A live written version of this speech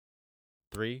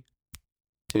3,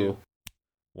 Two,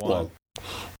 1.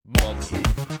 Monkey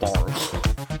bars.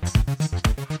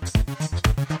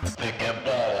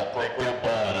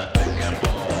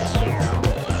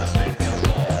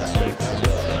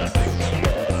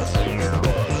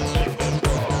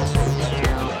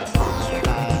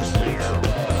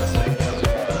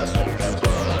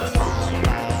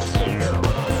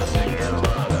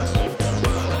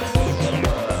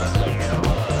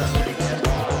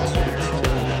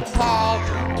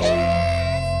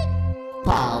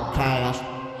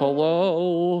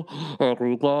 Hello,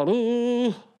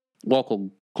 everybody.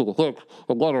 Welcome to the Thick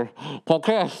and Butter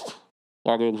podcast.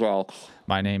 My name's Alex,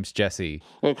 My name's Jesse.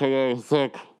 aka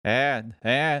Thick And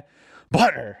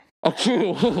butter.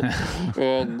 Achoo.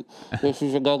 And this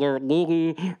is another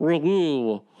movie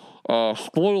review.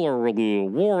 Spoiler review.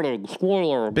 Warning,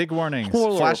 spoiler. Big warnings.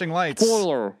 Spoiler, Flashing lights.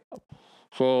 Spoiler.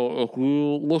 So if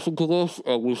you listen to this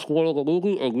and we spoil the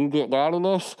movie and you get mad at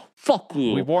us, fuck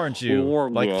you. We warned you We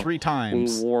warned like you. 3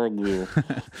 times. We warned you.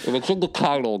 And it's in the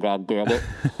title, goddammit.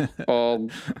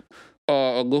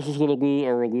 And this is going to be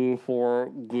a review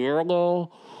for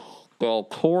Guillermo del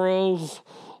Toro's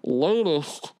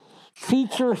latest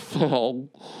feature film,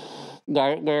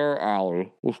 Nightmare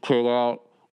Alley, which came out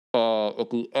at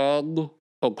the end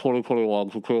of 2021.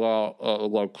 It came out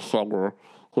in like December.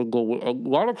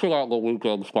 Why did it come out the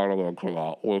weekend Spider-Man came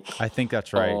out? Which I think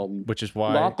that's right. Which is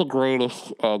why. not the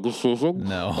greatest decision.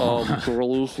 No. To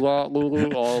release that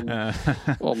movie on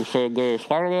the same day as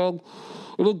Spider-Man.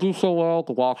 It didn't do so well at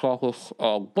the box office,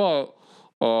 but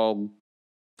I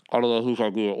don't know whose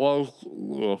idea it was.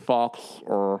 Fox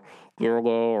or Guillermo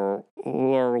or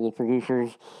whoever the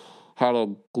producers had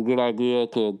a good idea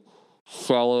to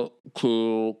sell it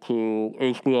to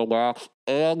HBO Max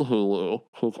and Hulu.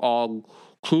 So it's on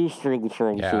 2 streaming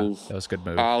services. That was a good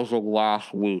move. As of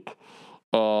last week.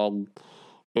 And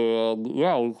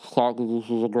yeah, we thought that this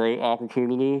was a great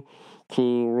opportunity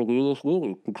to review this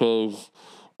movie because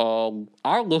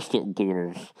I missed it in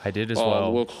theaters. I did as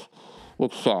well.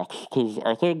 Which sucks because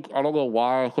I don't know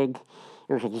why, I think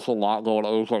there's just a lot going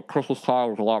on. It was like Christmas time,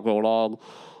 there's a lot going on.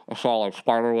 I saw like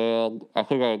Spider-Man. I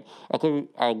think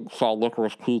I saw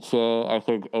Licorice Pizza, I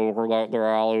think over Nightmare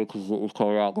Alley because it was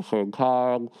coming out at the same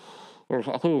time. I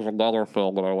think there's another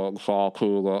film that I went and saw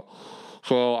too.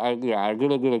 So I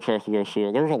didn't get a chance to go see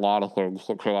it. There's a lot of things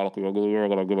that came out at the end of the year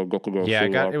that I didn't get to go see.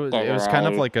 It was kind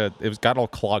of like it got all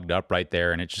clogged up right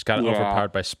there, and it just got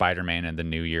overpowered by Spider-Man and the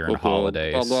New Year and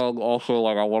holidays. And then also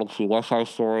I wanted to see West Side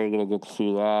Story. Didn't get to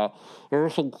see that. There are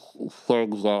some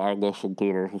things that I missed in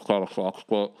theaters, which kind of sucks.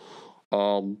 But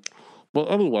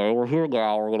anyway, we're here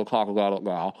now. We're going to talk about it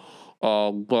now.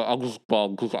 But I'm just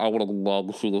bummed because I would have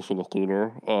loved to see this in the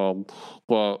theater.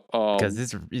 Because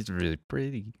it's really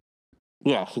pretty.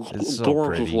 Yes, it's so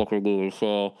gorgeous pretty. looking movie.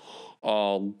 So,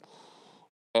 so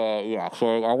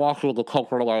I watched it in the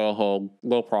comfort of my own home,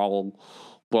 no problem.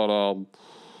 But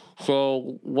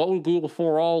so what we do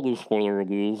before all these spoiler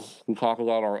reviews, we talk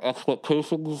about our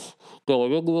expectations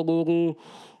going into the movie.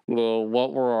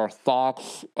 What were our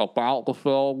thoughts about the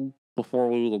film before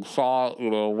we even saw it?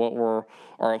 What were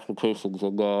our expectations,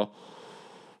 and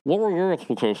what were your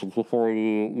expectations before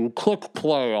you clicked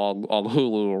play on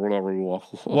Hulu or whatever you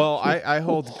watched? Well, I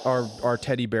hold our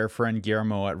teddy bear friend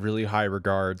Guillermo at really high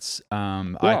regards.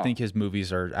 I think his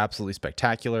movies are absolutely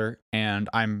spectacular, and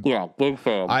I'm big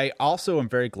fan. I also am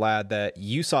very glad that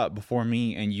you saw it before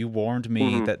me, and you warned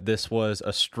me that this was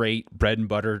a straight bread and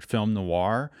butter film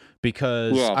noir.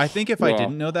 Because I think if I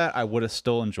didn't know that, I would have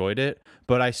still enjoyed it,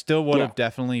 but I still would have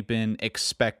definitely been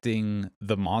expecting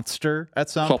the monster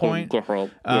at some something point.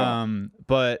 different.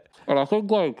 But I think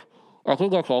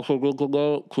that's also good to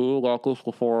note too about this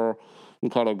before we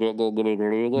kind of get into the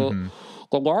nitty of it.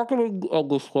 The marketing of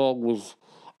this film was,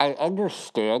 I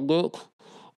understand it,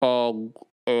 but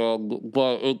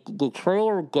the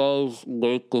trailer does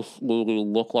make this movie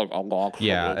look like a monster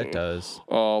movie. It does.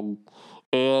 And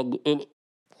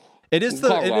it is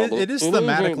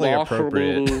thematically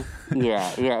appropriate.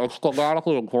 It's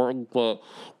thematically important, but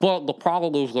the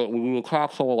problem is that when you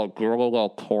attack someone like Guillermo del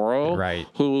Toro, right,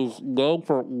 who is known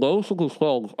for most of his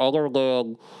films other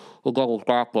than The Devil's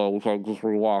Backbone, which I just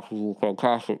rewatched, which is a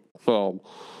fantastic film.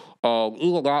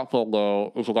 Even that film,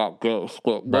 though, is about ghosts,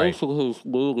 but most of his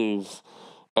movies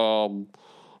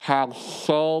have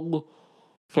some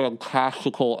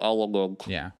fantastical element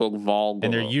involved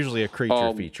and in they're it. usually a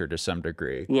creature feature to some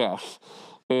degree. Yes.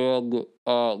 And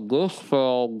this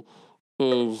film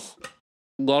is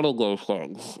none of those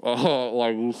things.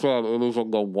 Like you said, it is a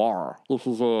noir. This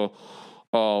is a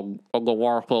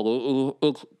noir film.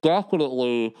 It's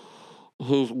definitely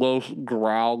his most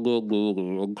grounded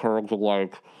movie in terms of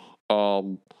like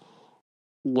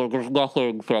there's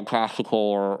nothing fantastical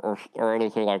or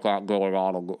anything like that going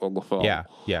on in the film. Yeah.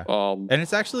 And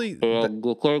it's actually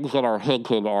the things that are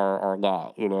hinted are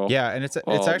not, Yeah, and it's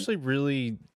actually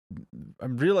really,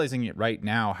 I'm realizing it right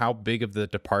now how big of the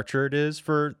departure it is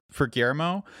for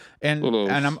Guillermo, and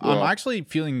I'm actually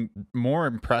feeling more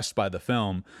impressed by the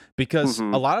film because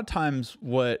a lot of times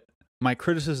what my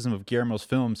criticism of Guillermo's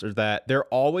films are that they're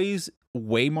always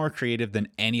way more creative than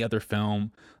any other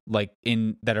film that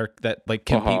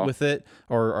compete with it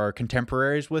or are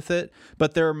contemporaries with it.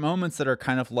 But there are moments that are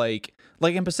kind of like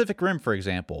in Pacific Rim, for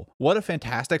example. What a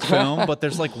fantastic film, but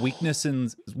there's like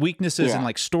weaknesses in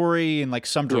like story and like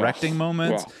some directing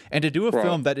moments. And to do a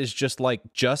film that is just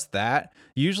that,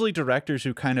 usually directors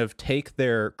who kind of take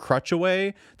their crutch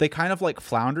away, they kind of like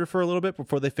flounder for a little bit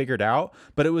before they figure it out.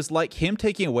 But it was like him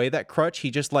taking away that crutch,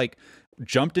 he just like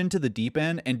jumped into the deep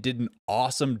end and did an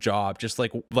awesome job, just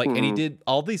and he did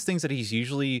all these things that he's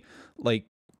usually like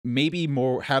maybe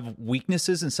more have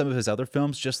weaknesses in some of his other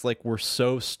films, just like were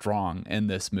so strong in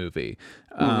this movie,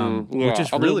 which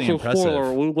is really impressive.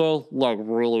 Spoiler, we both like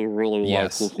really like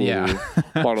this movie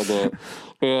quite a bit.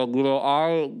 And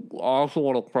I also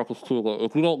want to preface too that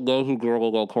if you don't know who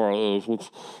Guillermo del Toro is,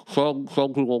 which some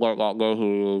people might not know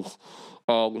who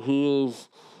he is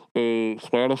a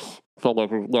Spanish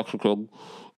filmmaker, Mexican,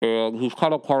 and he's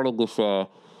kind of part of this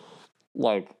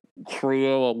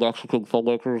trio of Mexican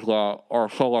filmmakers that are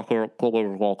some of my favorite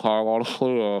filmmakers of all time,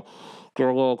 honestly.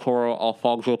 Guillermo del Toro,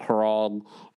 Alfonso Cuarón,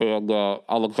 and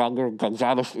Alexander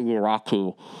González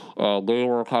Iñárritu. They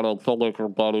were kind of filmmaker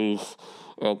buddies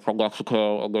from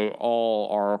Mexico, and they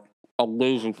all are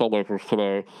amazing filmmakers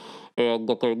today. And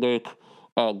that they make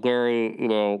very,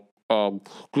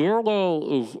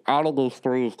 Guillermo is, out of those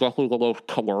three, is definitely the most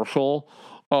commercial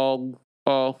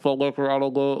filmmaker out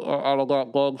of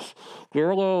that bunch.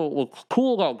 Guillermo, what's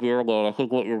cool about Guillermo, and I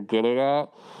think what you're getting at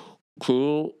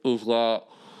too, is that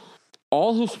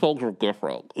all his films are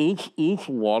different. Each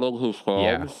one of his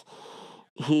films,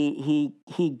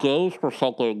 he goes for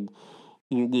something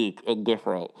unique and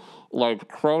different. Like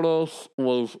Cronos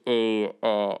was a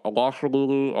monster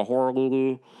movie, a horror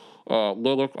movie.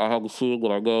 Mimic, I haven't seen,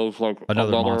 but I know it's like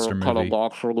another monster kind of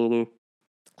monster movie.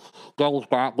 Devil's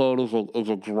Backbone is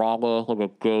a drama, like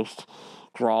a ghost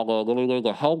drama. Then he made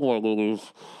the Hellboy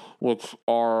movies, which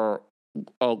are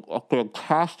a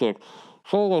fantastic,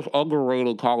 some of the most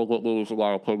underrated comic book movies in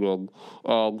my opinion.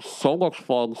 So much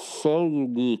fun, so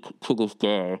unique to this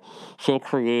day, so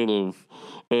creative.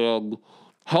 And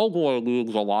Hellboy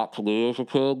means a lot to me as a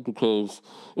kid because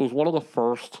it was one of the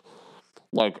first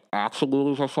action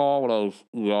movies I saw when I was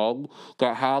young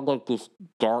that had this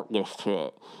darkness to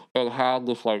it and had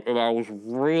this and I was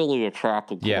really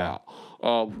attracted to that.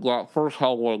 That first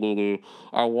Hellboy movie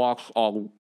I watched on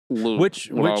loop, which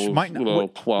might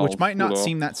not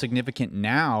seem that significant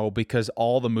now because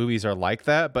all the movies are like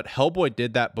that, but Hellboy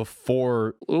did that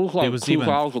before it was even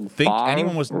no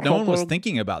one was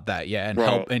thinking about that yet,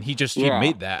 and he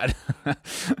made that.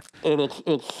 And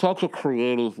it's such a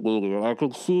creative movie, and I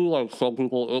can see some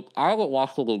people. I haven't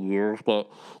watched it in years, but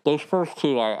those first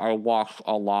two I watched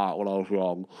a lot when I was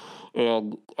young,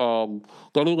 and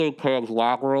then he made Pan's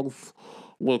Labyrinth,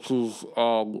 which is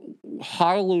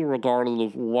highly regarded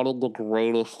as one of the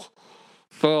greatest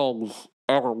films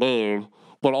ever made,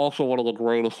 but also one of the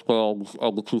greatest films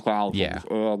of the 2000s. Yeah.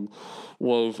 And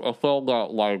was a film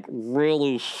that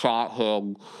really shot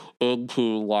him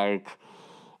into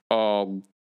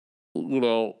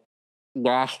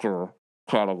master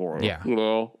category. Yeah.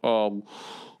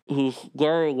 He's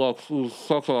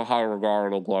such a high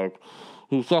regard of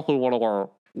he's definitely one of our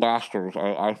masters,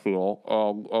 I feel,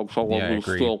 of someone who's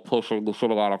still pushing the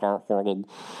cinematic art form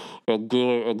and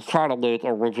doing and trying to make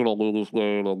original movies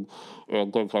made and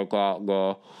things like that.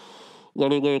 And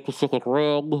then he made Pacific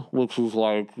Rim, which is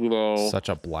such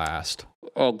a blast,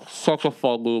 such a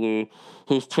fun movie.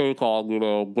 His take on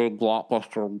big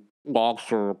blockbuster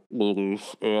monster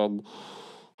movies and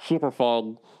super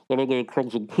fun. Then he made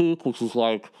Crimson Peak, which is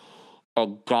a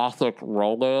gothic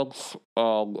romance,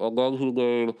 and then he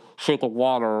made Shape of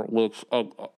Water, which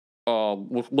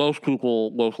most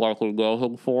people most likely know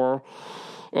him for,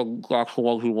 and that's the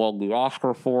one he won the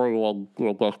Oscar for. He won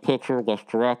Best Picture, Best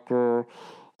Director. I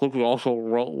think he also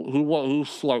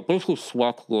basically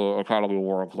swept the Academy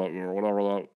Awards that year,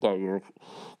 whatever that year,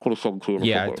 2017.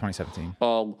 Yeah, 2017.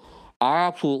 I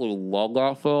absolutely love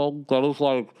that film. That is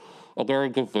a very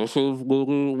divisive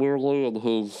movie, weirdly, and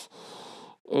his.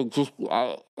 I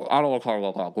don't want to talk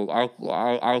about that, but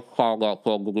I found that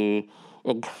film to be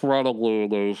incredibly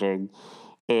amazing,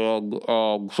 And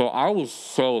so I was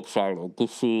so excited to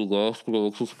see this because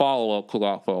it's his follow up to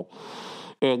that film.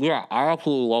 And yeah, I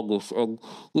absolutely love this. And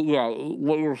yeah,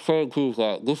 what you're saying too is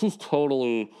that this is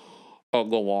totally a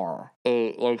noir.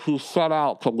 Like he set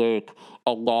out to make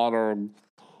a modern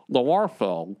noir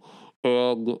film,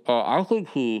 and I think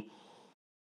he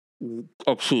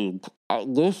achieved.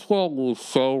 This film was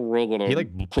so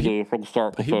riveting to me from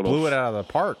start to finish. He blew it out of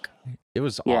the park. It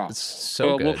was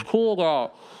so good. What's cool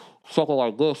about something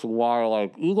like this, and why,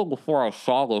 like, even before I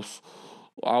saw this,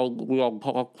 I'll be on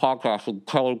podcast and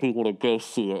telling people to go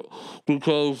see it,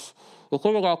 because the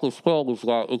thing about this film is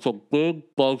that it's a big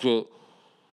budget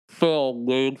film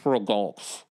made for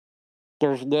adults.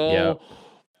 There's no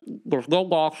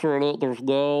boxer in it. There's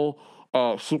no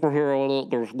superhero in it.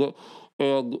 There's no,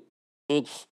 and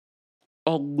it's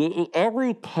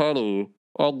every penny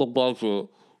on the budget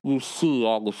you see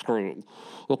on the screen.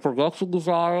 The production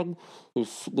design, the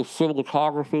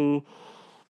cinematography,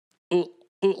 it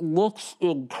looks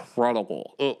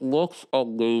incredible. It looks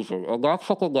amazing. And that's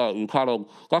something that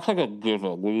that's like a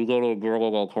given when you go to a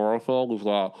Guillermo del Toro film, is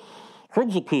that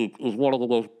Crimson Peak is one of the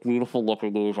most beautiful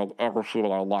looking movies I've ever seen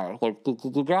in my life. Like,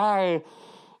 the guy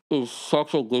is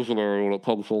such a visionary when it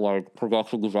comes to, like,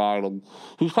 production design, and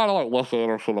he's kind of like Wes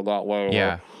Anderson in that way.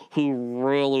 Yeah. He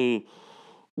really,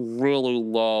 really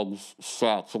loves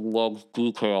sets and loves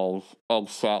details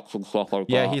of sets and stuff like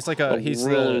that. Yeah, he's like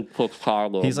puts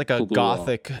time in. He's like a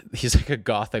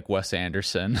gothic Wes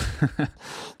Anderson.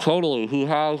 Totally. He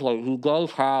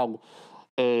does have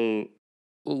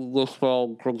this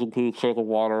film, Crimson Peak, Shape of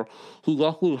Water. He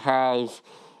definitely has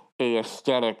a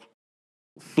aesthetic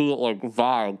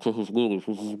vibe to his movies,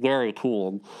 which is very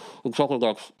cool, and something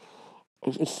that's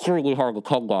it's certainly hard to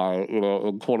come by,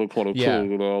 in 2022.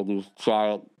 Yeah. These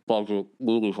giant budget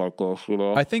movies like this.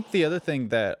 I think the other thing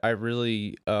that I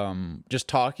really just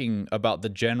talking about the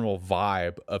general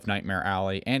vibe of Nightmare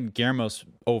Alley and Guillermo's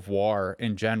au revoir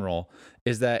in general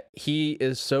is that he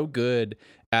is so good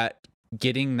at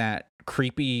getting that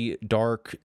creepy,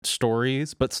 dark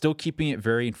stories, but still keeping it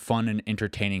very fun and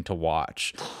entertaining to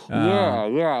watch.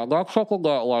 Yeah, that's something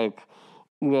that,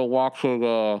 watching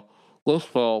this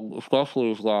film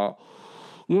especially, is that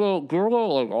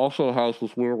Guillermo also has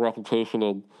this weird reputation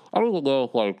of, I don't even know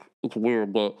if it's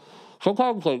weird, but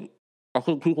sometimes I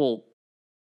think people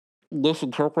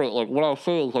misinterpret what I was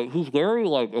saying is he's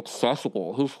very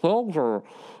accessible. His films are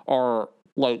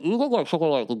even something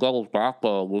like The Devil's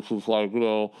Backbone, which is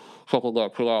something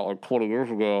that came out 20 years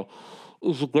ago,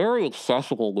 is a very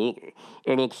accessible movie,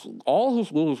 and it's all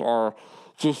his movies are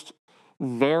just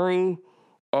very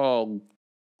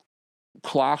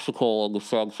classical in the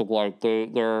sense of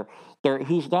they're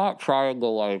he's not trying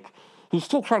to he's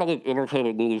still trying to make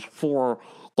entertaining movies for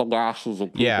the masses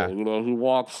of people. Yeah. He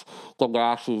wants the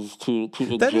masses to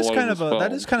enjoy that is kind of a film,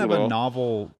 that is kind of a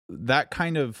novel, that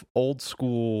kind of old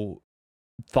school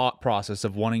thought process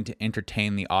of wanting to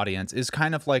entertain the audience is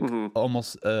kind of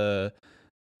almost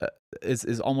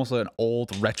is almost an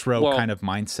old retro kind of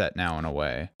mindset now, in a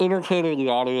way. Entertaining the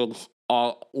audience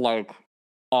on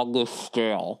this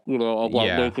scale, of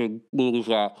making movies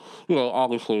that,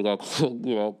 obviously that's, a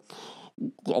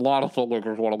lot of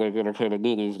filmmakers want to make entertaining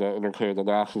movies that entertain the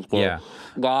masses, but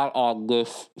not on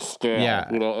this scale,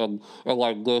 and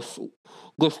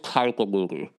this type of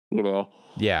movie,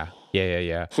 Yeah.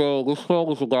 So this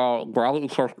film is about Bradley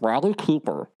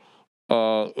Cooper,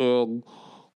 in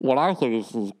what I think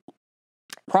is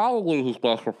probably his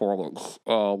best performance.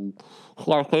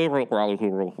 My favorite Bradley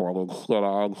Cooper performance that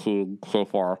I've seen so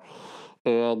far.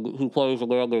 And he plays a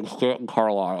man named Stanton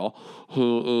Carlisle,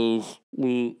 who is,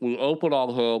 we open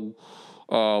on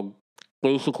him,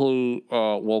 basically,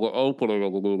 the opening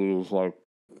of the movie is,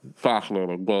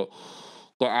 fascinating, but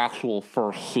the actual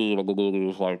first scene of the movie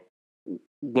is,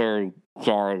 very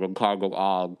jarring and kind of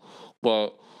odd.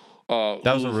 But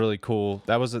that was a really cool.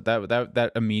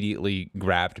 That immediately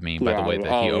grabbed me by the way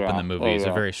that he opened the movie. It's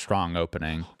a very strong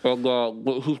opening.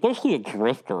 And he's basically a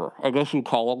drifter, I guess you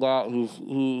call him that.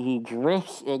 He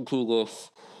drifts into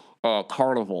this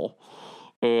carnival,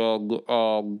 and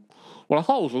what I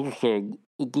thought was interesting,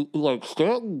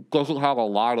 Stanton doesn't have a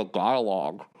line of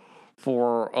dialogue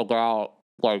for about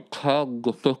 10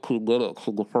 to 15 minutes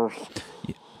in the first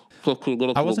 15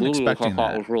 minutes of the movie, which I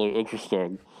thought was really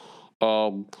interesting.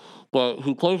 But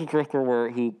he plays a drifter where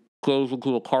he goes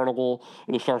into a carnival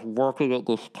and he starts working at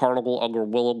this carnival under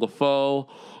Willem Dafoe,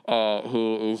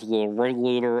 who is the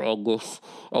ringleader of this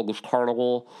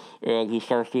carnival, and he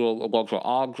starts doing a bunch of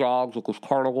odd jobs at this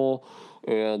carnival,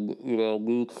 and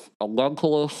meets a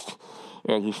mentalist,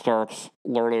 and he starts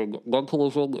learning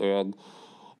mentalism and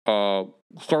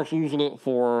starts using it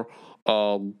for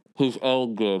his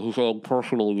own good, his own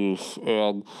personal use,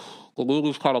 and the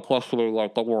movie's kind of questioning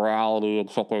like the morality and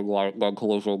something like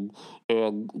mentalism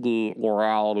and the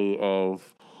morality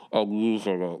of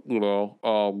using it. You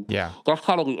know, that's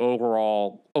kind of the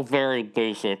overall, a very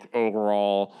basic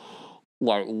overall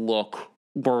like look.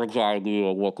 Bird's eye view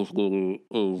of what this movie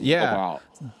is about.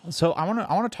 So I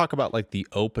want to talk about like the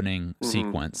opening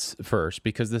sequence first,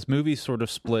 because this movie sort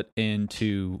of split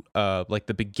into like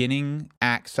the beginning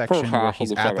act section where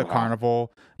he's at the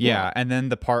carnival, and then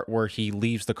the part where he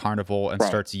leaves the carnival and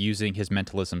starts using his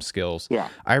mentalism skills.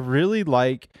 I really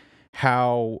like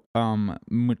how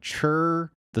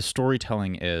mature the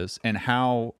storytelling is, and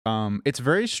how it's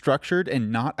very structured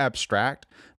and not abstract,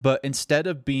 but instead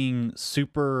of being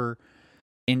super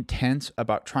intense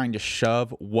about trying to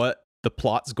shove what the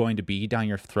plot's going to be down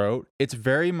your throat, it's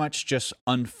very much just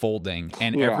unfolding,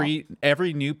 and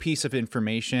every new piece of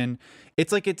information,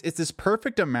 it's like it's this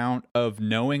perfect amount of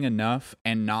knowing enough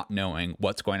and not knowing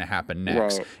what's going to happen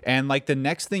next. And like the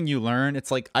next thing you learn,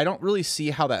 it's like, I don't really see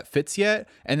how that fits yet,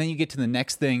 and then you get to the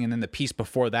next thing, and then the piece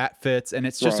before that fits, and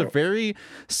it's just a very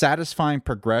satisfying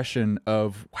progression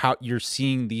of how you're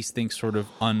seeing these things sort of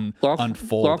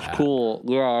unfold. That's cool.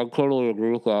 Yeah, I totally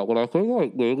agree with that. But I think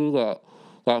like maybe that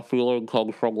feeling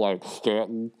comes from like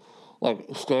Stanton. Like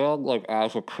Stan, like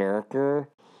as a character,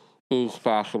 is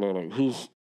fascinating. He's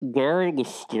very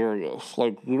mysterious.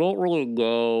 Like you don't really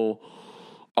know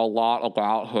a lot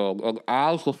about him, and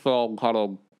as the film kind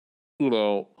of,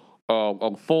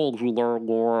 unfolds, you learn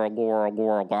more and more and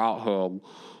more about him.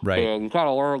 And you kind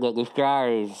of learn that this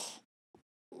guy is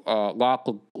not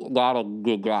a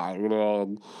good guy,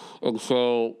 and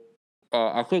so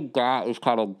I think that is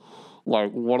kind of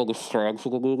like one of the strengths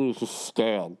of the movie is just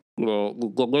Stan.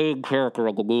 The main character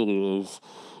of the movie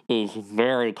is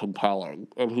very compelling,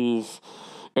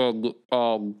 and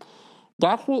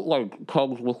that's what like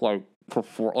comes with like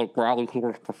Bradley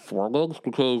Cooper's performance,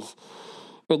 because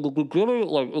in the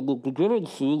beginning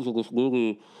scenes of this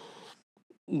movie,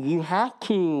 you have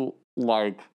to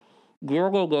like,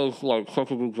 Guillermo does like such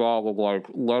a good job of like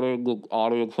letting the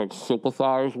audience like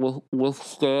sympathize with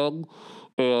Stan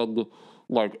and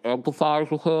like empathize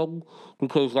with him,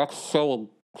 because that's so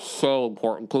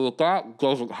important. Because if that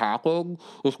doesn't happen,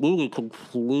 this movie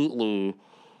completely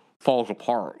falls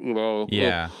apart.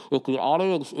 If the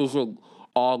audience isn't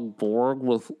on board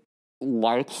with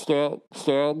like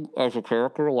Stan as a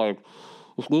character, like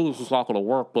this movie's just not going to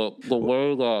work. But the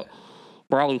way that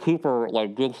Bradley Cooper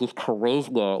like gives this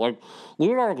charisma, like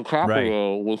Leonardo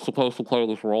DiCaprio was supposed to play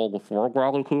this role before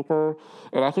Bradley Cooper,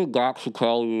 and I think that should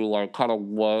tell you like kind of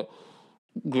what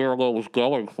Guillermo was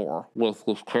going for with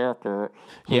this character.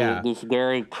 This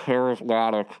very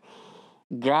charismatic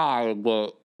guy,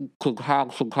 but could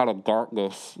have some kind of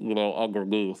darkness,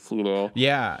 underneath,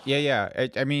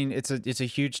 I mean, it's a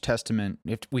huge testament.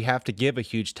 If we have to give a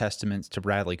huge testament to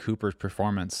Bradley Cooper's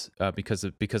performance because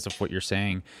of what you're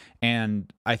saying,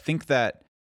 and I think that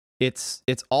it's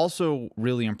also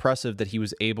really impressive that he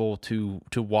was able to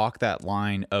walk that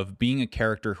line of being a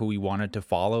character who we wanted to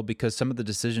follow, because some of the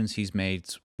decisions he's made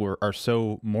are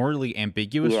so morally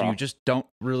ambiguous. You just don't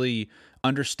really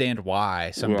understand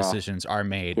why some decisions are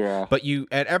made. But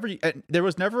there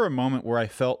was never a moment where I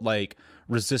felt like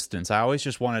resistance. I always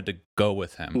just wanted to go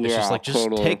with him. It's just like,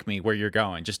 take me where you're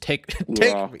going. Just take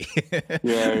me.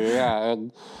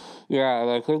 And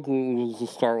I think we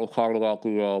just start with talking about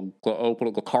the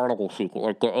opening, the carnival sequence,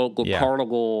 like the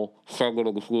carnival segment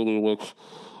of this movie, which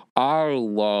I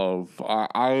love.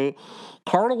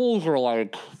 Carnivals are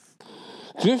like,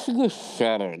 just the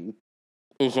setting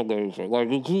is amazing. Like,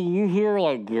 you hear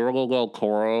like Guillermo del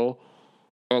Toro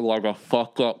and like a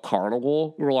fucked up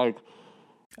carnival, you're like,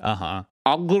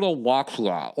 I'm gonna watch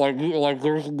that.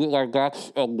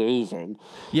 That's amazing.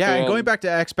 And going back to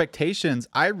expectations,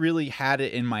 I really had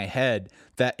it in my head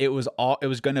that it was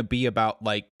going to be about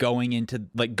like going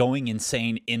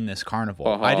insane in this carnival.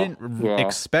 I didn't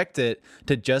expect it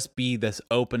to just be this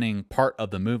opening part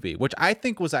of the movie, which I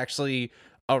think was actually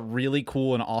a really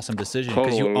cool and awesome decision,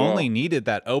 because you only needed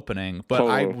that opening, but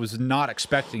I was not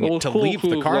expecting it to leave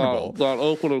the carnival. That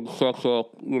opening sets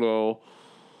up,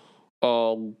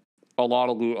 a lot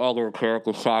of the other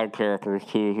side characters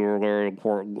too, who are very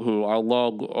important, who I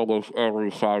love almost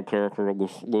every side character in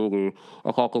this movie.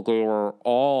 I thought that they were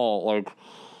all like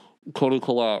Toni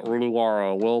Collette, Rooney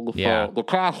Mara, Will Dafoe. The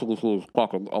cast of this movie is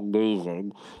fucking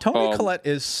amazing. Toni Collette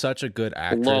is such a good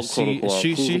actress.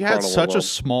 She had such a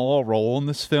small role in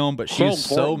this film, but she's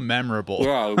so memorable.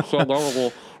 Yeah, so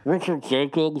memorable. Richard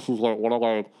Jenkins is like one of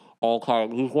my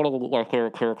all-time. He's one of my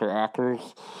favorite character actors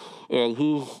and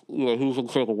he's in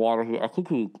Shape of Water. I think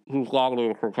he's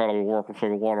nominated for Academy Award for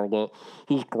Shape of Water, but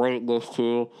he's great in this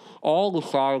too. All the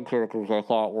side characters I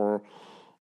thought were,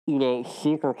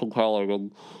 super compelling,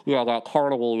 and that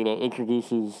carnival,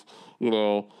 introduces,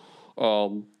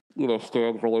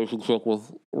 Stan's relationship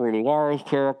with Rooney Mara's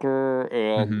character,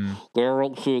 and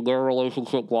seeing their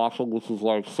relationship blossom, which is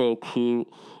like so cute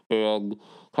and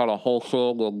kind of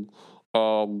wholesome, and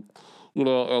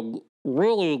and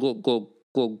really the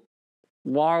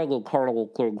why the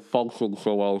carnival thing functions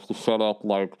so well is to set up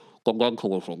like the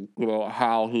mentalism,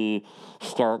 how he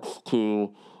starts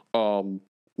to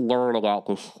learn about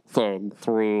this thing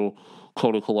through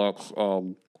Toni Collette's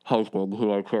husband,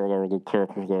 who I can't remember the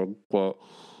character's name, but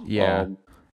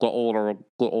the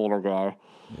older guy.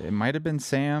 It might have been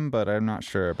Sam, but I'm not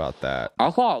sure about that.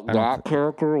 I thought that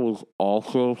character was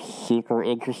also super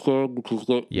interesting because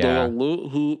they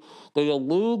allude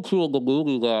to in the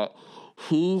movie that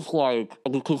he's like,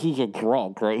 because he's a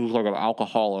drunk, right? He's like an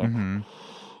alcoholic, and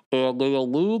they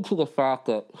allude to the fact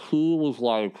that he was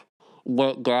like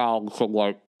went down some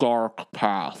like dark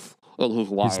path in his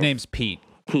life. His name's Pete.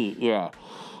 Pete, yeah.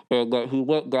 And that he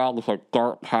went down this like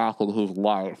dark path in his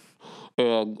life,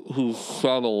 and he's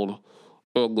settled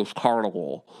in this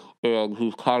carnival, and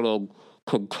he's kind of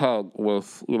content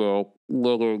with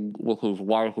living with his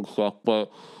wife and stuff.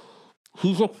 But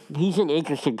he's an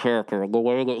interesting character, and the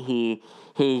way that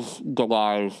his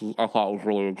demise I thought was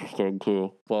really interesting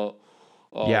too. But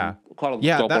kind of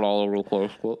jumping all over the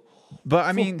place. But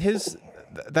I mean,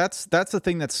 that's the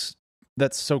thing that's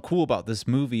so cool about this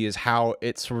movie is how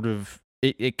it sort of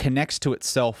it connects to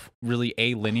itself really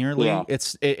linearly. Yeah.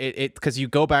 It's because you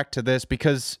go back to this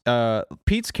because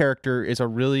Pete's character is a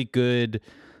really good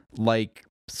like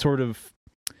sort of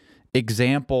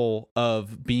example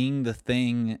of being the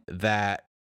thing that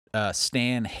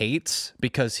Stan hates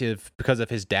because of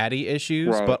his daddy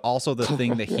issues, right. But also the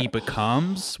thing that he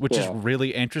becomes, which is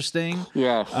really interesting.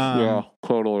 Yeah,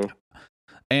 totally.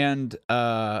 And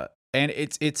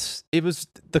it was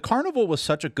the carnival was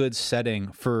such a good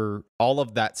setting for all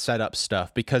of that setup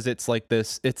stuff because it's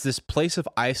this place of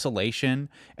isolation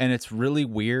and it's really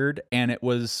weird, and it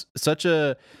was such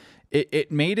a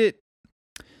it made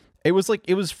it was like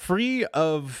it was free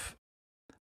of,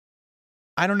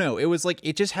 I don't know. It was like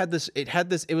it just had this.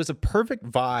 It was a perfect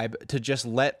vibe to just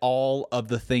let all of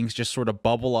the things just sort of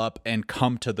bubble up and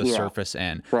come to the surface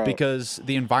in, right. Because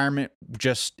the environment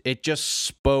just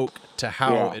spoke to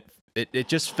how it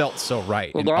just felt so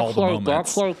right in all the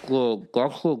moments. That's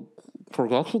the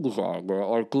production design, man.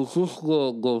 Like, this is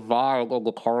the vibe of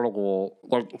the carnival.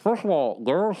 Like, first of all,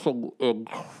 there are some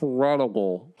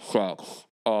incredible sets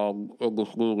in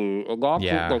this movie, and not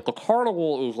like the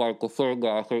carnival is like the thing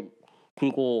that I think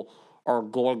people are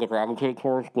going to gravitate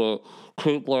towards, but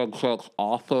Cate Blanchett's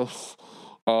office,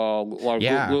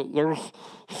 there's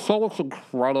so much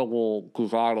incredible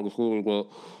design in this movie. But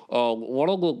one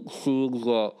of the scenes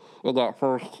that in that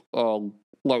first,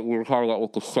 like we were talking about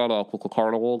with the setup with the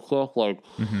carnival and stuff, like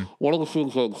one of the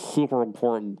scenes that's super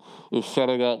important is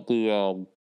setting up the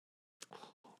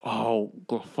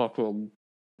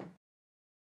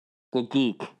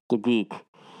geek.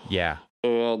 Yeah.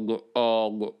 And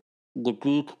the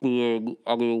geek being,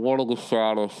 I mean, one of the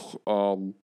saddest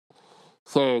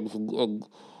things, and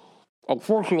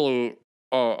unfortunately,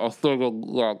 a thing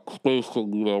that's based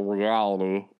in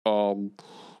reality,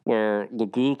 where the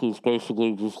geek is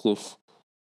basically just this,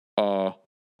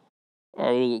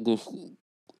 this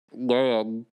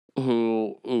man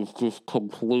who is just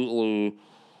completely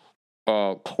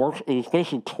he's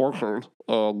basically tortured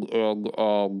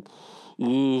and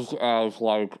used as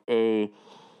like a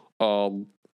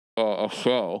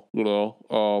show,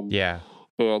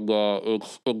 and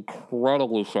it's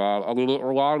incredibly sad. I mean, it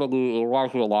reminds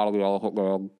me a lot of The Elephant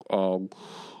Man,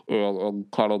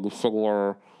 and kind of the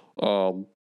similar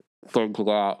thing to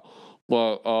that.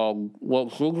 But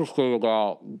what's interesting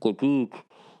about the geek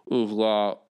is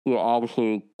that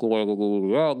obviously the way the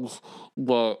movie ends,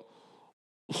 but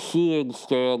seeing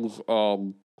Stan's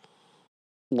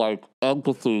like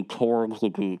empathy towards the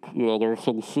geek. There's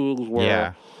some scenes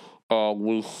where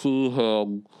we see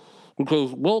him,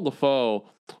 because Will Dafoe,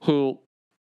 who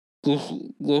this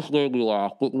made me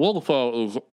laugh, but Will Dafoe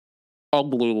is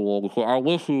unbelievable. So I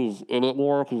wish he was in it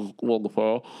more because Will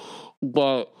Dafoe,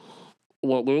 but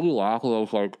what made me laugh was I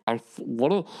was like,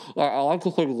 I like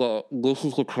to think that this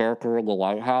is the character in the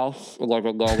lighthouse, and like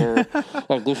another,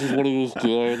 like this is what he was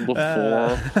doing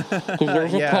before. Because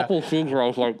there's a couple scenes where I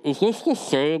was like, is this the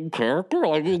same character?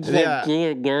 Like he's like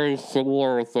doing very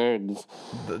similar things.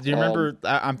 Do you remember?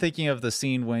 I'm thinking of the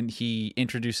scene when he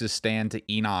introduces Stan to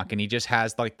Enoch, and he just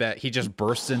has like that. He just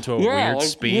bursts into a weird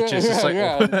speech. It's just like,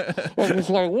 and it's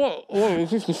like, what? Is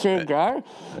this the same guy?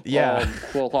 Yeah.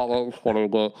 So I thought that was funny,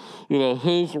 but you know,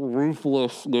 his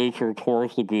ruthless nature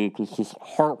towards the geek is just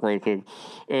heartbreaking.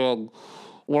 And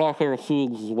one of my favorite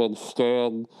scenes is when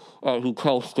Stan, he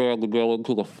tells Stan to go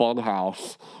into the fun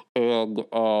house and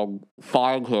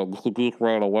find him. The geek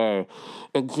ran away,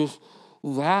 and just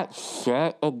that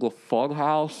set of the fun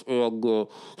house and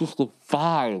just the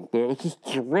vibe, man, it's just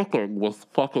dripping with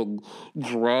fucking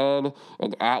dread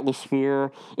and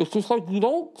atmosphere. It's just like you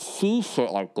don't see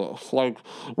shit like this. Like,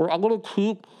 I'm gonna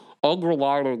keep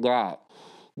underlining that.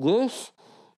 This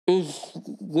is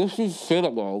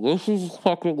cinema. This is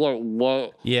fucking like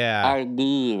what I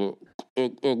need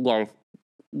in like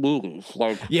movies.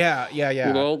 Like You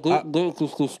know,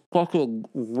 there's this fucking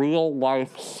real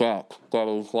life set that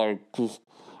is like just,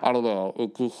 I don't know,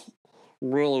 it just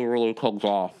really, really comes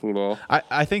off, you know?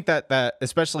 I think that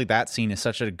especially that scene is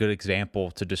such a good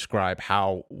example to describe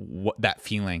how that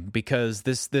feeling, because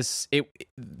this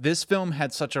film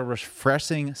had such a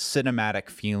refreshing cinematic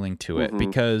feeling to it,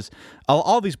 because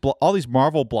all these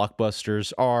Marvel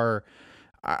blockbusters are,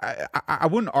 I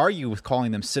wouldn't argue with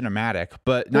calling them cinematic,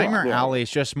 but Nightmare Alley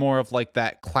is just more of like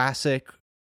that classic,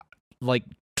 like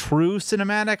true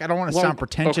cinematic. I don't want to sound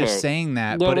pretentious saying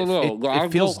that, but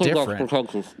it feels different.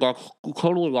 That's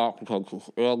totally not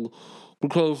pretentious. And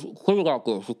because think about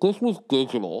this, if this was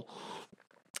digital,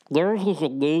 there's this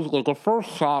amazing, like the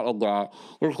first shot of that,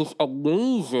 there's this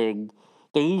amazing,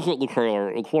 they use it in the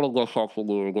trailer, it's one of the shots in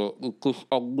the movie, but it's this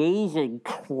amazing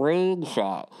crane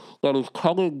shot that is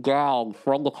coming down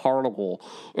from the carnival,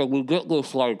 and we get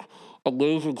this like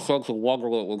amazing sense of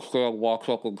wonderment when Stan walks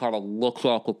up and kind of looks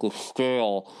up at the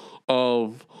scale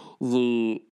of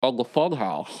the fun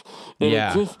house. And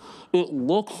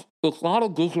it's not a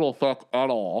digital effect at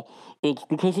all. It's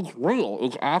because it's real.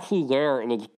 It's actually there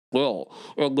and it's built.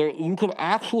 And you can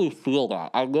actually feel that.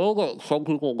 I know that some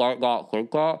people might not think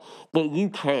that, but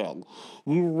you can.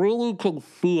 You really can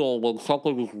feel when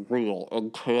something is real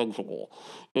and tangible.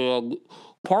 And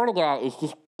part of that is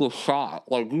just the shot.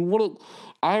 Like, you wouldn't,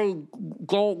 I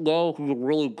don't know if you could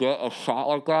really get a shot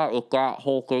like that if that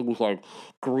whole thing was like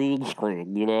green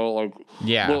screen, you know? Like,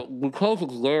 but because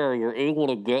it's there, you're able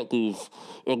to get these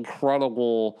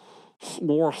incredible,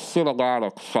 more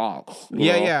cinematic shots.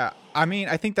 Yeah. I mean,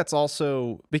 I think that's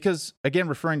also because, again,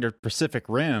 referring to Pacific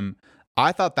Rim,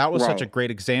 I thought that was such a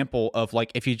great example of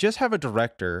like, if you just have a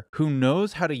director who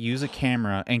knows how to use a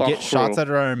camera and get shots that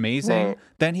are amazing,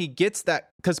 then he gets that,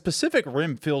 because Pacific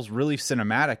Rim feels really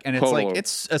cinematic, and it's like,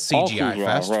 it's a CGI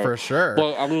fest for sure.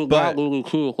 But I mean, that movie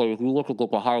too, like if you look at the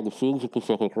behind the scenes of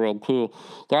Pacific Rim too,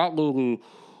 that movie,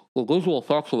 the visual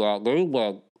effects of that, they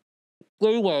went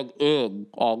in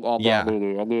on that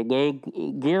movie. I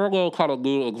mean, Guillermo kind of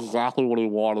knew exactly what he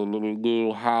wanted, and he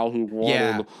knew how he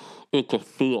wanted it to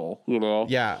feel, you know?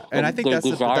 Yeah, and I think they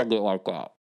designed it like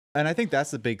that. And I think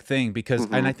that's the big thing, because,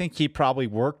 and I think he probably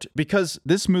worked, because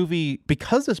this movie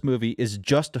is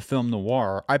just a film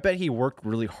noir, I bet he worked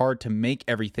really hard to make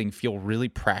everything feel really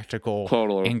practical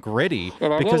and gritty.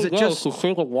 And because it just, the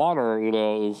Shape of Water, you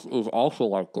know, is also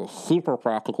like this, super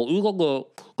practical. Even the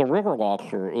river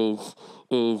monster is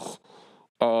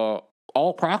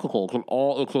all practical.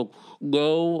 It's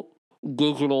no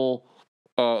digital,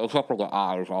 except for the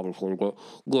eyes, obviously, but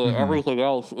everything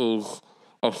else is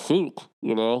a suit,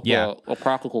 you know? A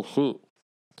practical suit.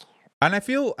 And I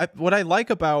feel, what I like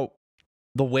about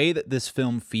the way that this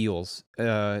film feels,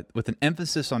 with an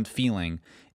emphasis on feeling,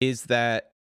 is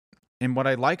that, and what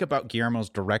I like about Guillermo's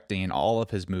directing in all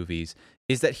of his movies,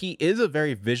 is that he is a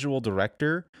very visual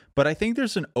director, but I think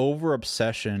there's an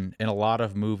over-obsession in a lot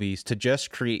of movies to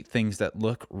just create things that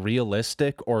look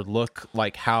realistic or look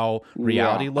like how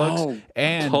reality looks.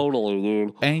 And totally,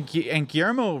 dude. And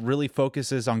Guillermo really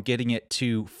focuses on getting it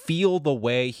to feel the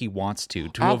way he wants to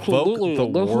evoke the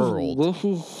world. This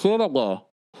is cinema.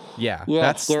 Yeah,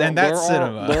 that's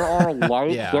cinema. There are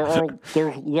lights.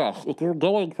 If you're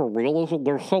going for realism,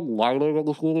 there's some lighting in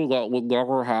this movie that would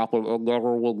never happen and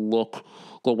never would look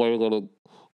the way that it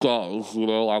does. You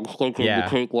know, I'm thinking the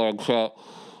Kate Blanchett,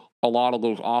 a lot of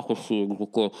those office scenes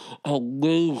with the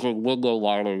amazing window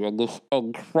lighting and this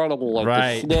incredible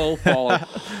the snow falling.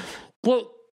 But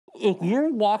if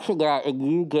you're watching that and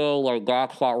you go like,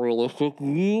 that's not realistic,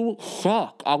 you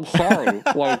suck. I'm sorry.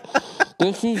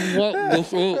 this is what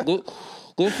this is.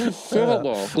 This is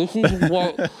cinema. This is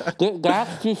what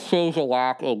that just shows a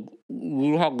lack of.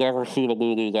 You have never seen a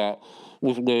movie that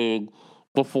was made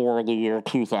before the year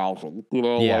 2000. You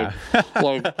know, Yeah.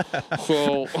 like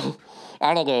so.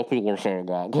 I don't know if people are saying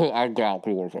that. I doubt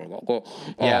people are saying that. But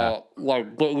Yeah.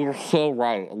 but you're so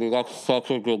right. I mean, that's such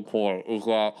a good point. Is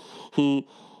that he's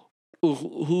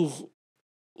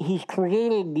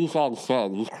creating mise en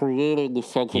scène. He's creating the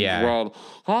sense of dread.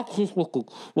 Not just with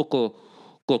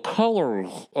the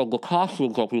colors of the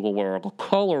costumes that people wear, the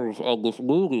colors of this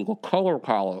movie, the color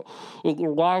palette. It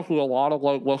reminds me a lot of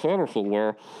like Wes Anderson,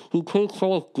 where he takes so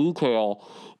much detail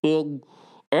in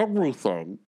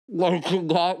everything. Like,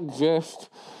 not just,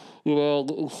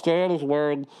 Stan is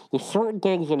wearing the certain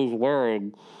things that he's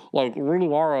wearing. Like, Rooney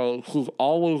Mara, she's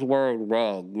always wearing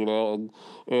red,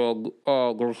 and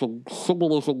there's some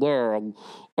symbolism there. And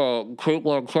Kate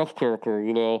Blanchett's character,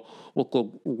 with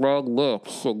the red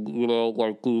lips, and,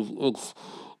 like, these,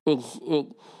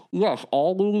 yes,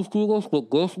 all movies do this,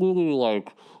 but this movie,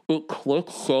 like, it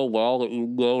clicks so well that you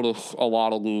notice a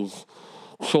lot of these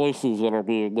choices that are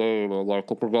being made, and like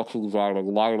the production design and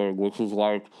lighting, which is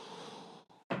like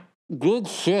good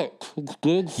shit. It's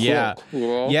good shit.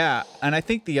 Yeah. And I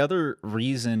think the other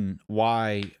reason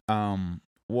why I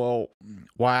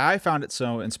found it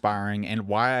so inspiring and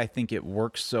why I think it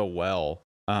works so well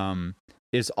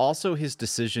is also his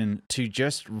decision to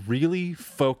just really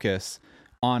focus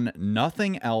on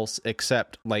nothing else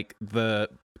except like the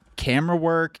camera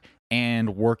work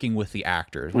and working with the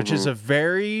actors, which is a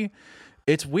very...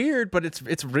 It's weird, but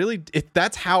it's really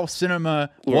that's how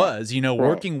cinema was,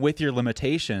 working with your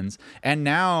limitations. And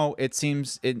now it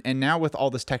seems, and now with all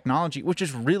this technology, which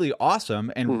is really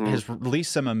awesome and has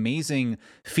released some amazing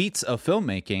feats of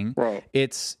filmmaking. Right.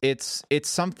 It's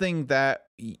something that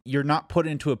you're not put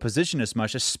into a position as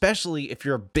much, especially if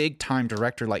you're a big time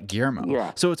director like Guillermo.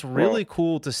 Yeah. So it's really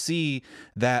cool to see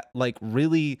that like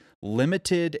really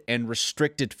limited and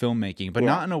restricted filmmaking, but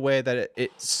not in a way that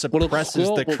it suppresses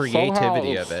the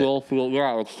creativity of it.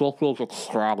 It still feels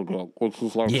extravagant, which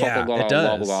is like something that I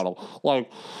love about him.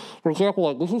 Like, for example,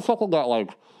 like this is something that like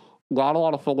not a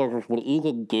lot of filmmakers would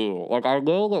even do. Like, I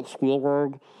know that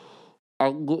Spielberg,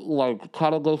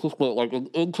 kind of does this, but like in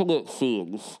intimate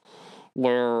scenes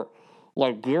where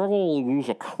like Guillermo will use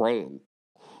a crane,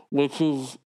 which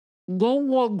is no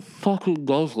one fucking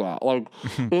does that. Like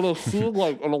in a scene,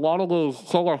 like in a lot of those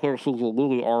some of my favorite scenes in the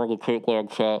movie are the Kate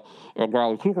Blanchett and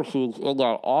Bradley Cooper scenes in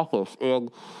that office. And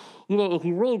if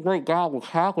you really break down what's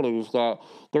happening is that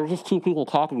there's just two people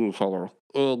talking to each other.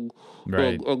 And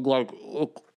like if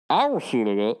I were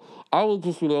shooting it, I would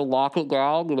just, lock it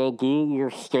down, do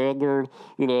your standard,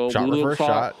 shot reverse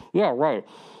shot. Yeah, right.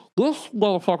 This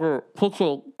motherfucker puts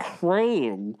a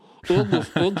crane in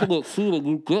this intimate scene, and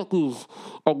you get these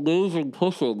amazing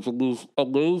push-ins and these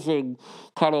amazing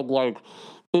kind of like,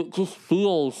 it just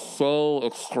feels so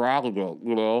extravagant,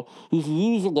 He's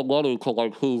using the money to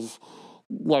like his,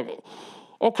 like,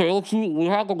 okay, we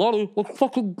have the money, let's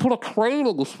fucking put a crane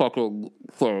in this fucking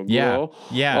thing, Yeah.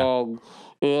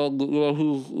 And,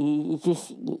 it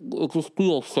just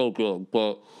feels so good,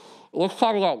 but... Let's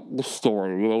talk about the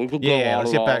story. We could go on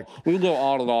and on. We can go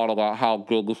on and on about how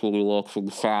good this movie looks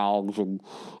and sounds and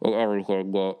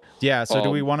everything. But so do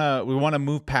we want to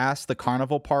move past the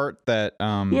carnival part that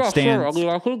stands? Sure. I mean,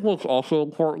 I think what's also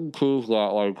important too is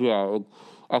that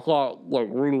I thought like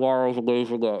Rooney Mara was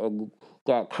amazing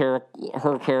that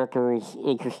her character is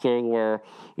interesting. Where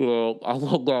I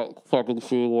love that fucking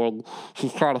scene when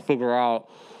she's trying to figure out.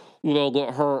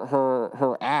 That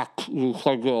her act is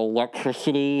like an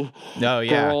electricity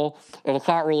girl, and it's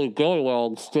not really going well.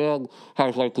 And Stan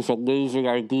has like this amazing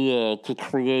idea to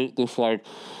create this like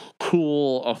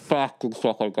cool effect and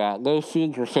stuff like that. And those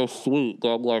scenes were so sweet.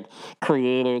 Them like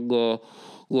creating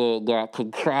that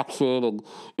contraption and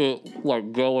it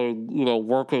like going,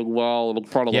 working well in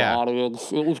front of the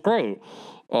audience. It was great.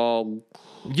 And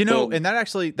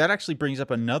that actually brings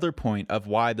up another point of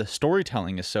why the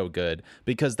storytelling is so good,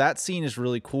 because that scene is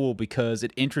really cool because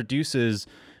it introduces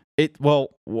it.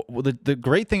 Well, the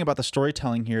great thing about the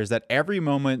storytelling here is that every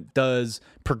moment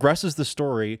progresses the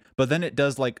story, but then it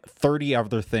does like 30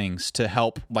 other things to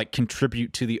help like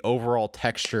contribute to the overall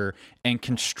texture and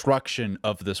construction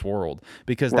of this world.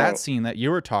 Because that scene that you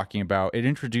were talking about, it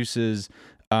introduces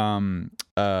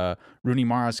Rooney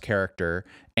Mara's character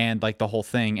and like the whole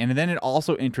thing, and then it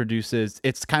also introduces,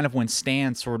 it's kind of when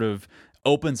Stan sort of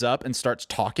opens up and starts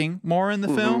talking more in the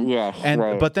film,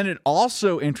 but then it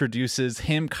also introduces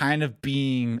him kind of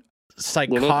being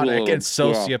psychotic and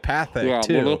sociopathic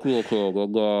too. Manipulative,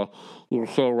 and You're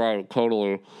so right,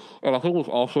 totally. And I think what's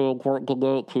also important to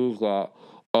note too is that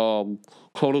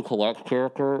Toni Collette's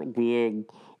character being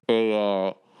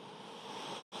a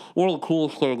one of the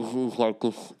coolest things is like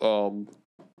this, you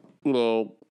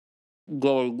know,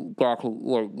 going back and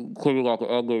like cleaning out the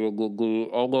ending and the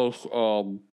almost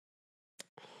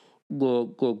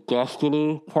the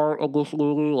destiny part of this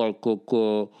movie, like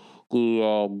the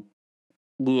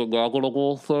the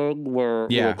inevitable thing where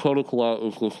Toni Collette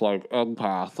is this like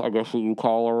empath, I guess that you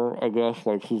call her. I guess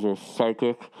like she's a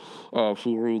psychic.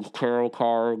 She reads tarot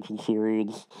cards and she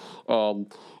reads,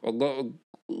 and then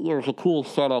there's a cool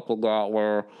setup in that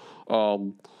where,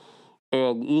 and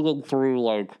even through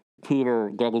like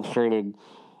Peter demonstrating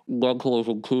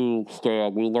mentalism to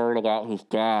Stan, we learn about his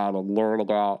dad and learn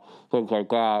about things like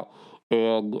that.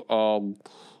 And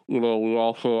we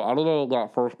also, I don't know,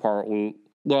 that first part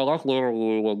no, that's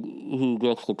literally when he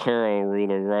gets the tarot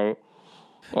reading, right?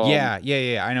 Yeah.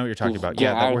 I know what you're talking about.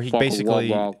 Yeah, where he basically.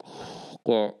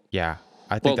 But, yeah,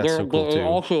 I think that's so cool too.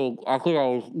 Also, I think I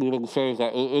was needing to say is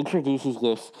that it introduces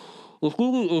this. This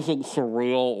movie isn't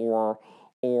surreal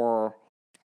or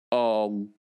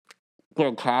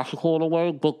fantastical in a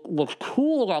way, but what's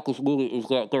cool about this movie is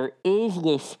that there is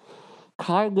this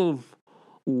kind of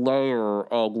layer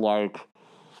of like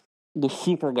the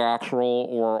supernatural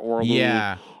or the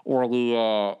I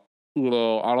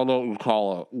don't know what you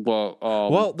call it, but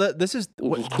this is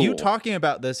what cool. You talking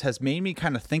about this has made me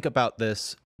kind of think about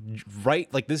this, right?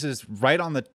 Like this is right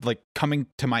on the like coming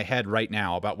to my head right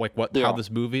now about like how this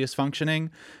movie is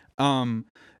functioning,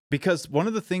 because one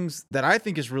of the things that I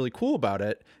think is really cool about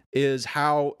it is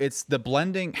how it's the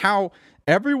blending, how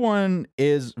everyone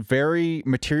is very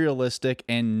materialistic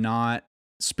and not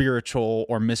spiritual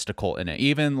or mystical in it.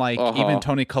 Even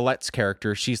Toni Collette's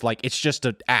character, she's like, it's just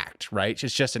an act, right?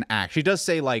 It's just an act. She does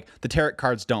say like the tarot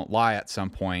cards don't lie at some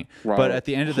point, right. But at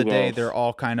the end of the day, they're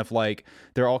all kind of like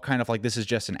this is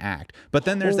just an act. But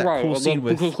then there's that cool scene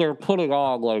with because they're putting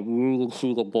on like you can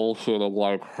see the bullshit of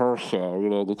like her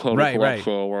show, the Toni Collette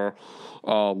show where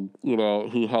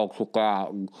he helps with that,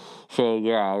 and so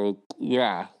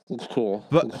it's cool.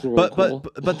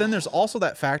 But then there's also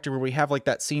that factor where we have like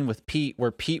that scene with Pete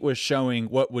where Pete was showing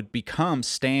what would become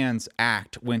Stan's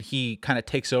act when he kind of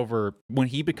takes over, when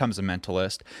he becomes a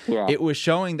mentalist. Yeah. It was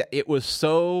showing that it was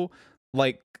so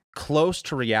like close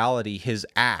to reality, his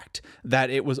act, that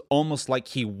it was almost like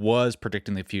he was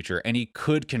predicting the future and he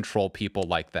could control people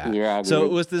like that. Yeah, so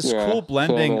it was this cool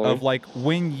blending of like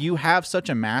when you have such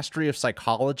a mastery of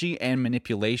psychology and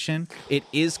manipulation, it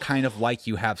is kind of like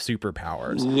you have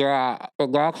superpowers. Yeah,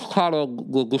 and that's kind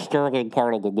of the disturbing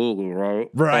part of the movie, right?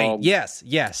 Right. Yes.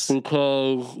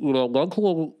 Because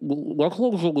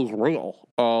mentalism is real.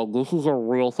 This is a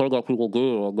real thing that people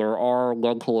do, and there are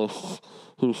mentalists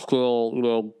who still,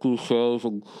 do shows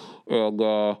and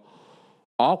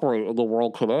operate in the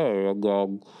world today.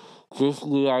 And just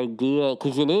the idea,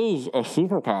 because it is a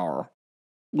superpower.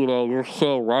 You're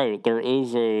so right. There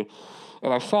is and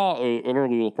I saw an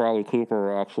interview with Bradley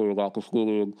Cooper, actually, about this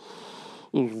movie, and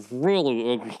it was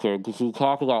really interesting, because he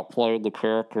talked about playing the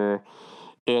character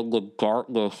in the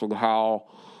darkness and how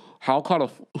kind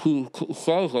of, he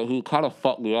says that he kind of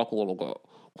fucked me up a little bit,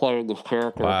 playing this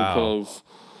character, because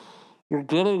you're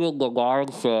getting in the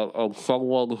mindset of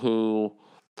someone who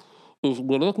is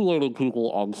manipulating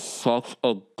people on such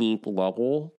a deep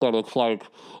level that it's like,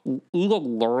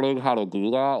 even learning how to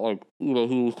do that, like,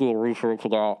 he was doing research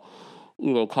about,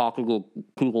 talking to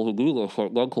people who do this,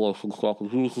 like mentalists and stuff, and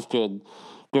he was just getting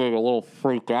a little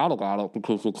freaked out about it,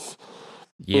 because it's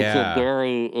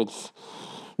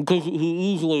because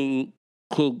he easily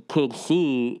could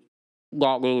see,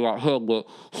 not maybe not him, but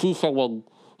see someone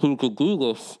who could do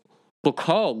this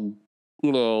become,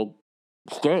 Stan,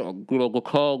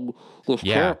 become this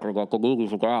character that the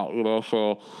movie's about,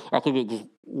 so I think it just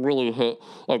really hit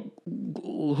like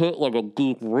a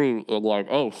deep root, and like,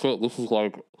 oh shit, this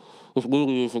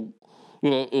movie isn't,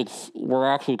 we're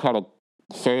actually kind of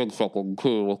saying something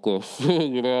too with this,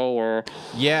 or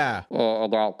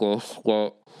about this,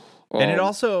 but and it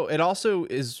also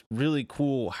is really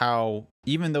cool how,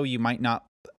 even though you might not,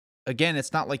 again,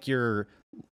 it's not like you're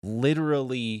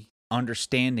literally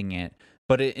understanding it,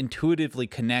 but it intuitively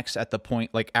connects at the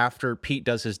point, like after Pete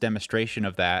does his demonstration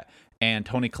of that, and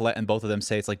Toni Collette and both of them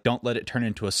say it's like, don't let it turn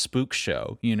into a spook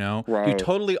show, you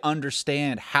totally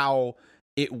understand how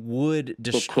it would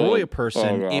destroy a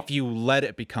person if you let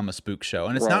it become a spook show.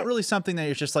 And it's not really something that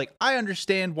you're just like, I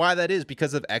understand why that is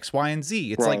because of X, Y, and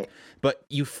Z. It's like, but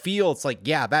you feel it's like,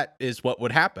 that is what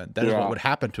would happen. That is what would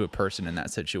happen to a person in that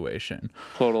situation.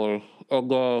 Totally. And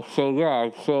so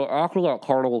after that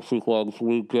carnival sequence,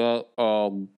 we get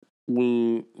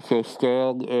so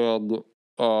Stan and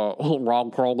Ron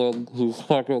Perlman, who's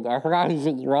fucking, I forgot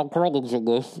Ron Perlman's in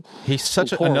this. He's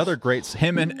such another great,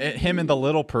 him and the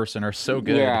little person are so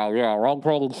good. Yeah, Ron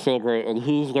Perlman's so great, and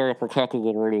he's there protecting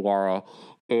Rooney Mara,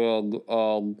 and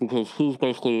because he's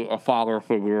basically a father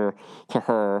figure to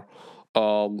her,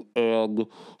 and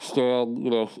Stan,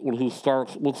 when he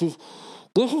starts,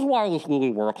 this is why this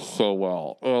movie works so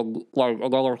well, and like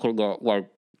another thing that like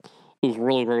is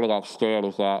really great about Stan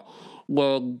is that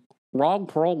when Ron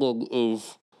Perlman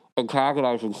is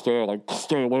antagonizing Stan, like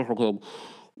stay away from him,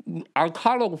 I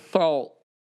kind of felt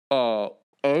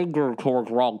anger towards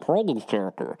Ron Perlman's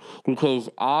character because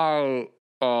I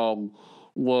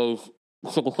was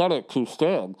sympathetic to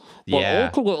Stan, but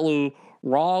ultimately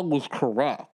Ron was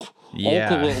correct.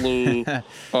 Ultimately,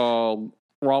 Ron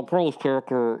Perlman's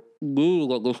character knew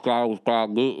that this guy was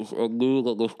bad news and knew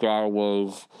that this guy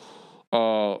was,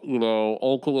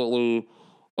 ultimately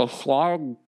a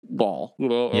slime ball,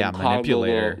 and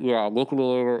manipulator.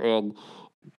 Manipulator and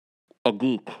a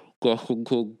geek, destined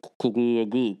to be a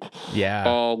geek.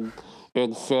 Yeah.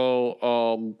 And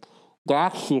so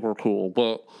that's super cool.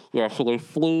 But so they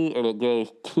flee, and it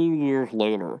goes 2 years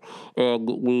later, and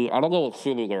I don't know what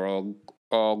city they're in.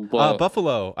 But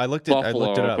Buffalo. I looked it up.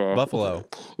 Okay. Buffalo.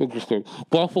 Interesting.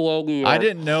 Buffalo, New York. I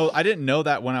didn't know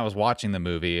that when I was watching the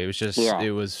movie. It was just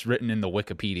it was written in the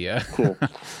Wikipedia. Cool.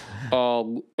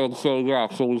 And so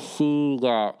we see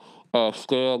that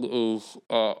Stan is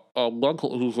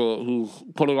he's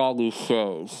putting on these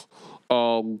shows.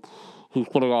 He's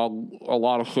putting on a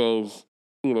lot of shows,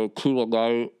 2 a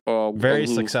night. Very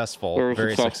successful.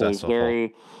 Very successful.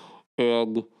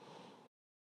 And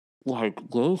like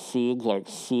those scenes, like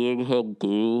seeing him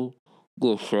do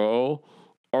the show,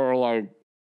 are like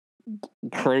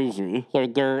crazy.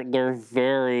 Like they're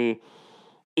very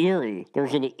eerie.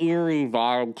 There's an eerie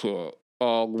vibe to it,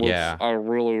 which I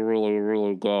really, really,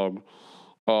 really dug.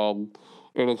 And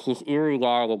it's this eerie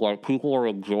vibe of like people are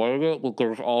enjoying it, but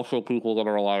there's also people that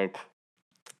are like,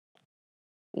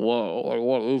 "Whoa, like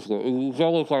what is this?" It's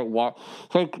almost like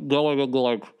it's like going into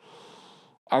like.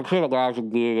 I can't imagine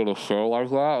being in a show like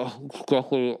that. It's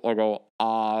definitely like an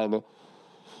odd.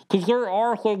 Because there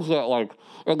are things that like,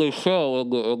 and they show in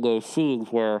the scenes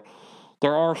where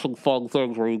there are some fun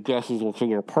things where he guesses what's in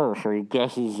your purse, or he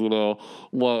guesses,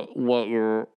 what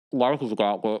your life is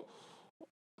about. But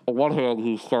on one hand,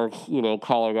 he starts,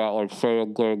 calling out, like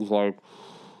saying things like,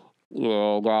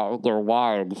 about their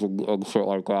wives and shit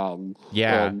like that.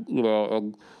 And,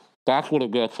 and that's when it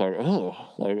gets like, oh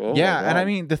and I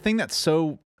mean, the thing that's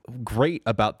so great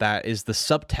about that is the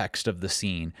subtext of the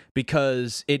scene,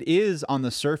 because it is on the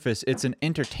surface, it's an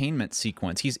entertainment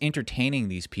sequence. He's entertaining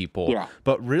these people,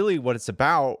 but really what it's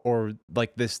about, or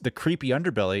like the creepy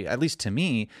underbelly, at least to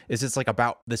me, is it's like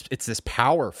about this. It's this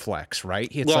power flex, right?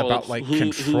 It's about like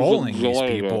controlling these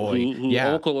people. He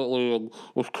ultimately, and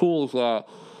what's cool is that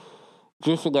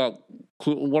just in that.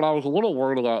 What I was a little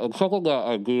worried about, and something that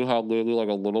I do have maybe like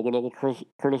a little bit of a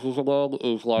criticism of,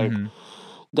 is like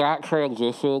that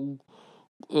transition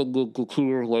in the 2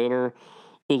 years later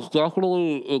is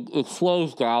definitely it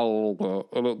slows down a little bit,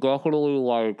 and it definitely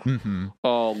like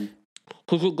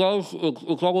because it does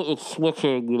it's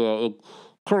switching, it's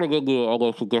turning into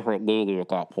almost a different movie at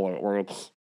that point, where it's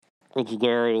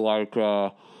very like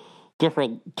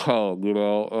different tone,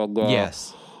 and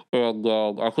yes. And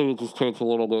I think it just takes a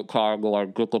little bit of time to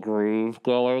like get the groove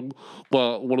going.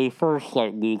 But when he first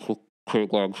like meets with Cate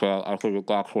Blanchett, I think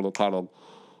that's when it kind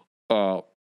of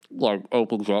like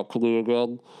opens up to me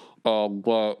again.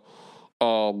 But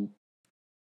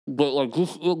like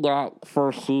just in that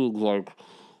first scene, like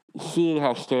seeing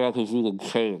how Stan has even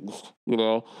changed,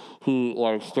 he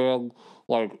like Stan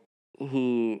like.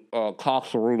 He talks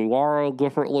to Rooney Mara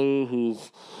differently.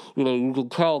 He's, you can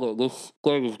tell that this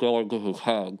thing is going to his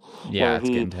head. Yeah, it's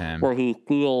getting to him. Where he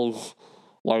feels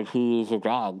like he is a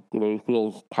god. He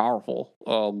feels powerful.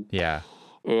 And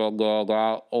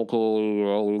that ultimately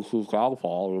leads to his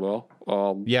downfall.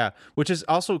 Which is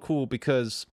also cool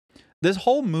because this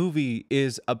whole movie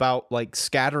is about like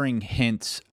scattering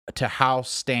hints to how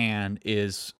Stan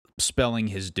is spelling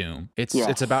his doom.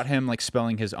 It's about him like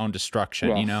spelling his own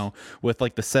destruction, with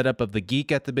like the setup of the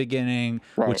geek at the beginning,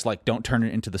 which like don't turn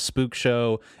it into the spook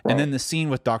show, and then the scene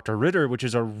with Dr. Ritter, which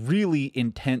is a really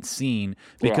intense scene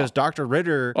because Dr.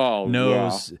 Ritter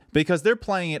knows, because they're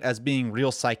playing it as being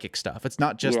real psychic stuff. It's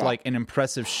not just like an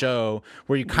impressive show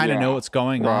where you kind of know what's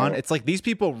going on. It's like these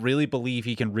people really believe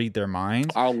he can read their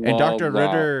minds. And Dr.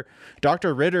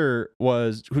 Ritter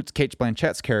was, who's Cate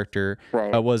Blanchett's character,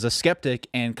 was a skeptic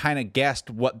and kind of guessed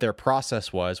what their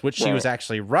process was, which she was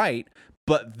actually right.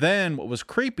 But then what was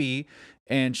creepy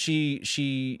and she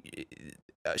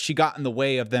got in the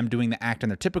way of them doing the act in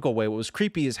their typical way. What was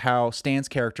creepy is how Stan's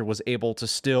character was able to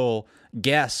still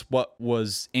guess what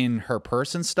was in her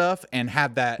purse and stuff, and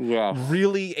have that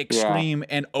really extreme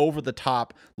and over the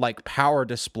top like power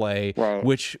display,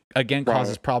 which again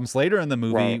causes problems later in the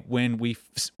movie when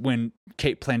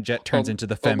Kate Blanchett turns into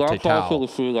the femme fatale. That's also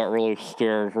the scene that really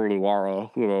scares Rooney Mara,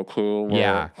 too.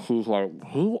 Where she's like,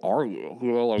 "Who are you?"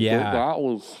 That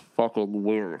was fucking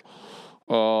weird.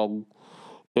 And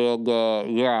Kate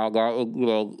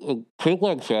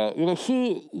Blanchett,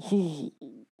 she's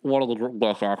one of the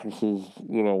best actresses,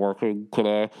 working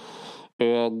today.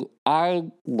 And I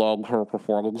loved her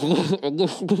performance in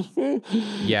this movie.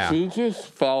 Yeah. She just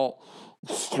felt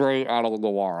straight out of the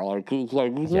noir. Like, it's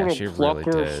like you would have plucked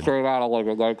her straight out of like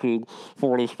a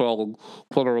 1940s film and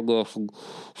put her in this. And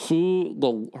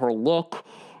her look,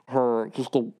 she's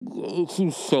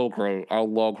so great. I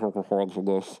love her performance in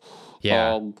this.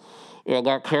 Yeah. And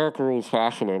that character was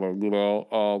fascinating,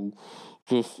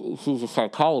 she's a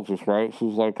psychologist, right?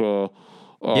 She's like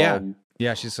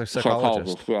she's a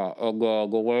psychologist. Yeah. And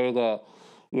the way that,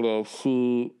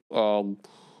 she,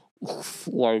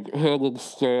 like, her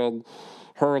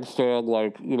and Stan,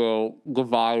 like,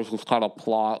 devised this kind of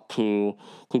plot to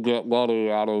get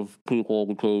money out of people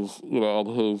because,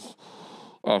 of his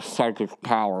psychic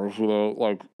powers,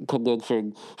 like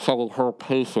convincing some of her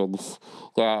patients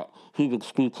that he could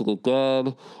speak to the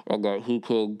dead and that he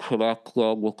could connect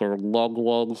them with their loved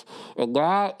ones. And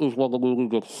that is when the movie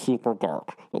gets super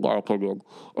dark, in my opinion.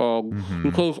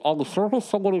 Because on the surface,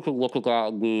 somebody can look at that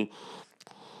and be,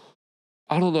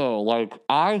 I don't know, like,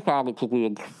 I found it to be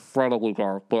incredibly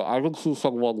dark, but I can see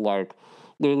someone, like,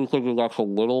 maybe thinking that's a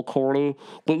little corny.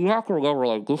 But you have to remember,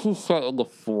 like, this is set in the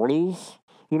 40s,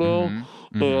 and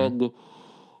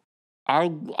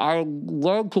I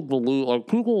led to believe, like,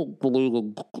 people believe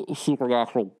in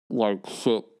supernatural, like,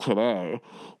 shit today,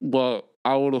 but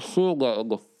I would assume that in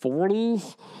the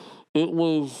 40s,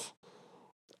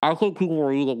 I think people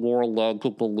were even more led to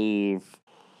believe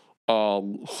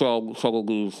some of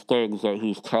these things that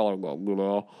he's telling them,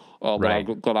 that I'm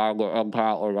the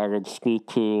empath, like, I can speak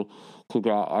to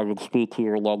God, I can speak to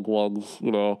your loved ones,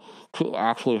 to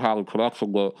actually have a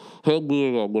connection. But him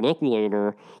being a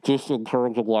manipulator, just in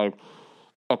terms of, like,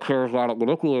 a charismatic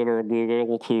manipulator and being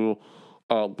able to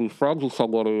be friends with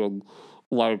somebody, and,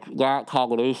 like, that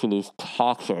combination is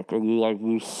toxic, and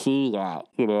you see that,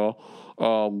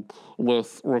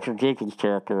 with Richard Jenkins'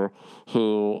 character,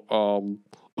 who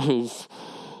is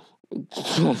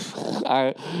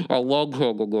I loved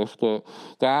him in this, but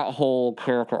that whole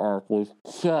character arc was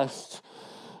just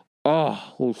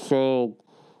was so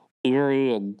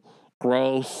eerie and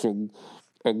gross and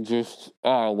just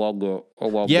I loved it.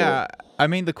 Yeah, I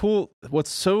mean what's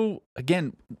so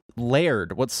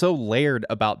layered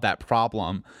about that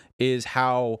problem is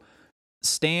how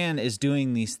Stan is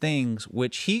doing these things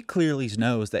which he clearly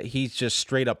knows that he's just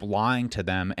straight up lying to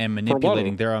them and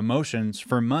manipulating their emotions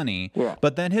for money. Yeah.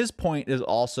 But then his point is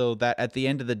also that at the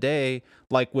end of the day,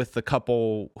 like with the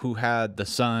couple who had the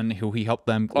son who he helped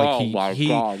them, like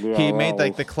he made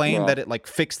like the claim that it like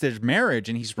fixed their marriage,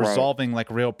 and he's resolving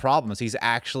like real problems. He's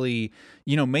actually,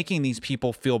 making these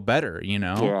people feel better,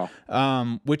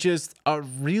 which is a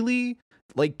really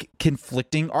like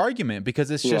conflicting argument,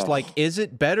 because it's just like, is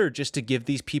it better just to give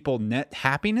these people net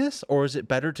happiness, or is it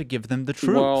better to give them the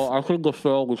truth? Well, I think the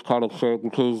film was kind of sad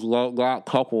because that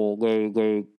couple they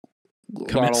that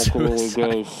ultimately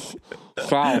goes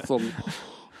south,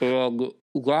 and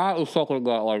that is something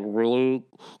that like really,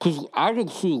 because I can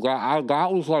see that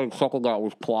that was like something that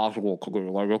was plausible to me.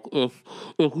 Like if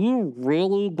you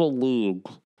really believed,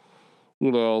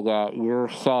 that your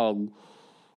son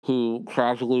who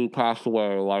tragically passed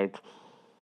away, like,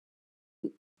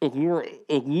 if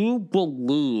you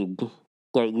believed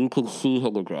that you could see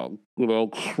him again,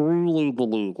 truly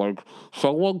believe, like,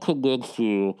 someone convinced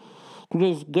you,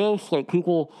 because ghosts, like,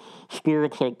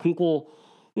 spirits, like, people,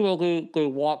 they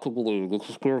want to believe, it's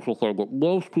a spiritual thing, but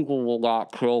most people will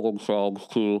not kill themselves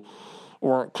to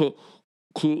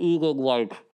even,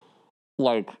 like,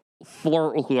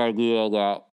 flirt with the idea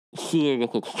that seeing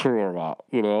if it's true or not,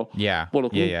 Yeah.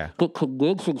 But but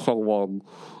convincing someone,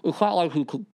 it's not like he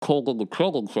told them to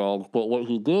kill themselves, but what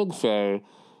he did say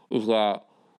is that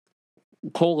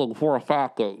told them for a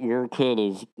fact that you're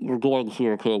going to see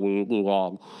your kid when you move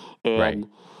on. And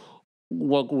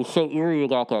what was so eerie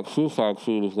about that suicide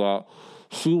scene is that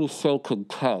she was so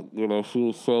content, she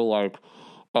was so like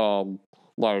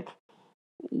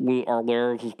our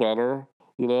marriage is better,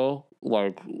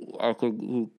 like, I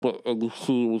think, and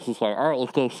she was just like, all right,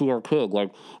 let's go see our kid.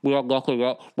 Like, we have nothing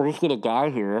else. We're just going to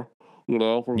die here. You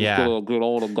know, we're just gonna get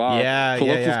old and die. So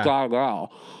let's just die now.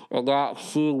 And that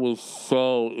scene was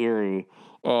so eerie.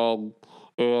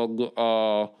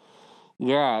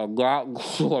 Yeah,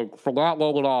 that like from that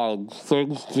moment on,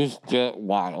 things just get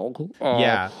wild.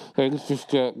 Things just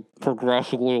get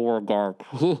progressively more dark.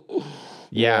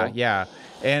 Yeah.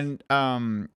 And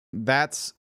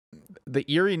that's the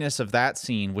eeriness of that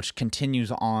scene, which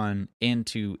continues on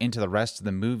into the rest of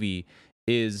the movie,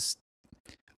 is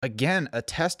again a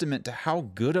testament to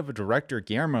how good of a director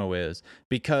Guillermo is,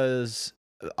 because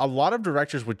a lot of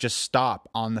directors would just stop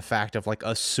on the fact of like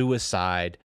a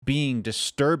suicide being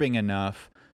disturbing enough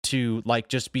to like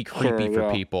just be creepy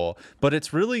for people, but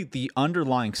it's really the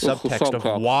underlying subtext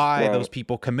of why those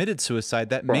people committed suicide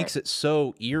that makes it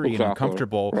so eerie and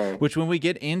uncomfortable. Which when we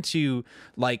get into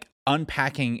like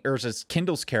unpacking Erza's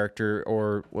Kindle's character,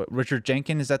 or what, Richard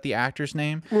Jenkins, is that the actor's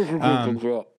name?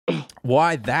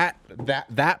 Why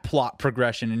that plot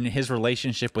progression and his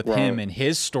relationship with him and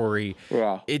his story,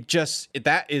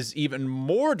 that is even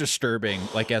more disturbing,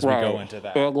 like as we go into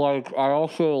that. And like I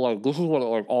also like, this is when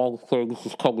like all things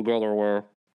just come together, where,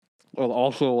 and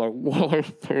also like one of my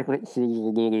favorite scenes in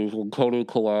the movie is when Toni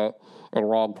Collette and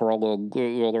Ron Perlman,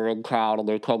 you know, they're in town and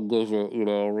they come visit, you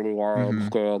know, Rooney Mara and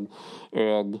Stan,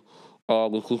 and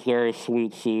it's this very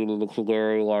sweet scene, and it's a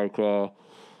very like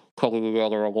coming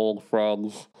together of old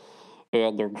friends.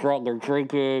 And they're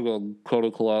drinking, and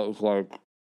Toni Collette is like,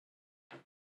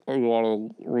 "You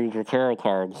want to read your tarot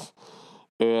cards?"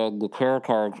 And the tarot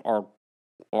cards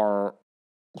are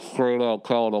straight up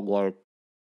telling them like,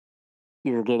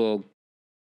 "You're gonna,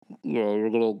 you know, you're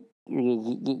gonna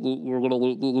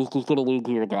this is gonna lead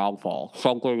to your downfall.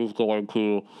 Something is going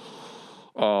to,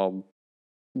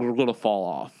 you're gonna fall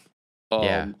off."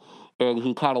 And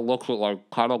he kind of looks at like,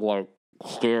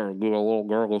 scared, you know, a little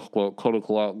nervous, but Toni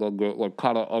Collette then get like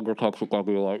kind of undercuts it by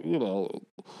being like, you know,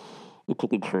 it could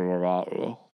be true or not,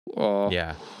 you know.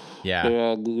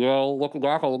 And you know, looking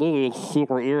back on the movie, it's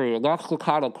super eerie, and that's the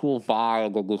kind of cool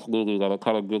vibe of this movie, that it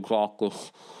kind of gives off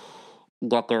this,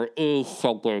 that there is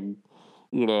something,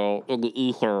 you know, in the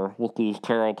ether with these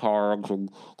tarot cards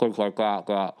and things like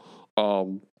that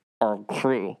are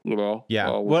true, you know.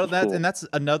 Well, that's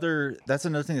another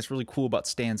thing that's really cool about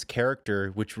Stan's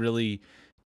character, which really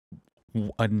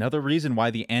another reason why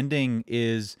the ending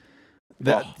is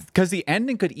that, because the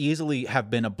ending could easily have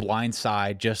been a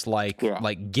blindside, just like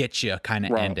get you kind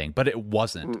of ending, but it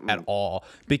wasn't at all,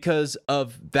 because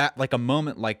of that, like a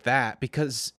moment like that,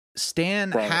 because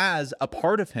Stan has a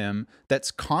part of him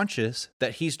that's conscious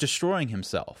that he's destroying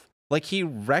himself. Like, he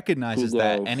recognizes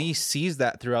that, and he sees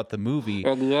that throughout the movie.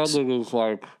 And the ending is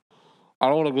like, I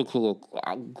don't want to get to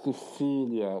the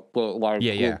scene yet, but like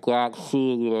that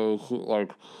scene, you know, is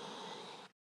like,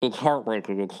 it's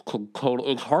heartbreaking.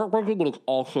 It's heartbreaking, but it's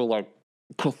also like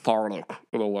cathartic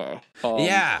in a way.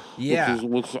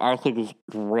 Which I think is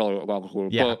brilliant about this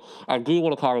movie. But I do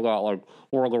want to talk about like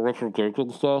more of the Richard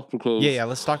Jenkins stuff, because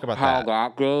let's talk about how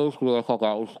that goes, because I thought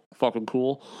that was fucking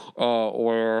cool.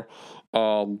 Where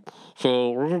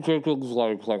so Richard Jenkins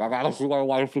like I gotta see my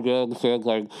wife again, said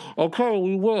like, okay,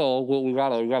 we will, but we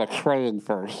gotta train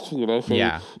first, you know.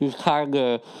 So he's kind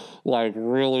of like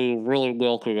really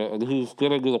milking it, and he's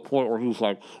getting to the point where he's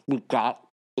like,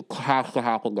 it has to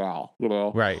happen now, you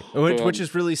know. Right, which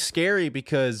is really scary,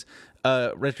 because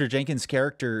Richard Jenkins'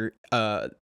 character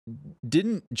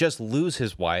didn't just lose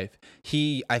his wife.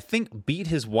 He, I think, beat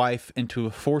his wife into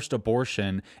a forced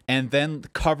abortion and then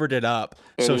covered it up.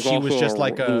 And so she was just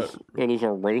like he's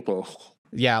a rapist.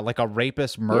 Yeah, like a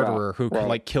rapist murderer who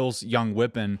like kills young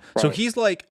women. Right. So he's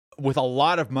like, with a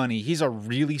lot of money, he's a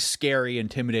really scary,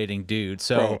 intimidating dude.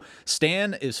 So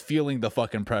Stan is feeling the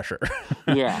fucking pressure.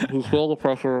 He's feeling the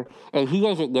pressure, and he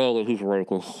doesn't know that he's a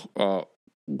rapist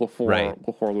before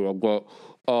the end, but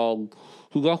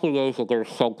he definitely knows that there's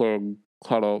something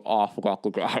kind of off about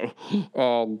the guy.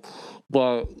 And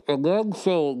then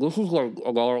this is like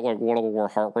another, like one of the more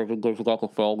heartbreaking things about the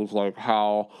film is like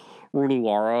how Rooney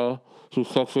Mara, who's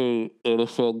such a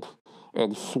innocent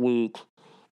and sweet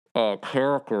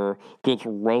character, gets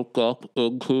roped up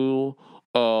into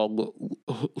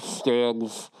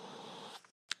Stan's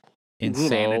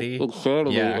insanity.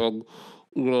 And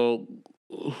you know,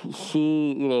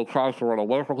 she, you know, tries to run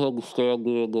away from him, Stan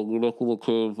being the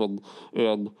manipulative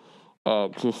and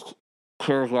just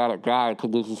charismatic guy,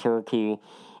 convinces her to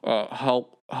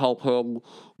help him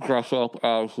dress up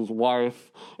as his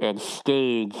wife and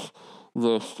stage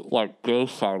this like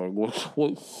ghost sighting, which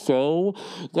was so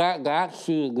that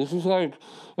scene. This is like,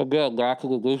 again, back to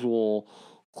the visual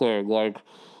thing, like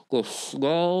the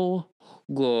snow,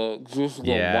 the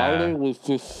lighting was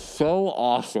just so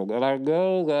awesome. And I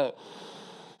know that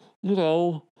you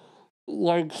know,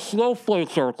 like,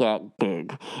 snowflakes aren't that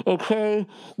big, okay?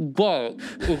 But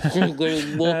it's just, they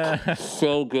look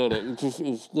so good. It's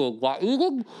the,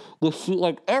 even the scene,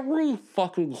 like, every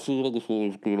fucking scene of this movie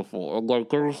is beautiful. And, like,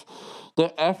 there's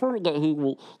the effort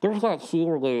that there's that scene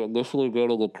where they initially go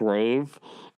to the grave,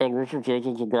 and Richard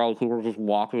Jenkins and Bradley Cooper are just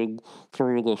walking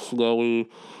through the snowy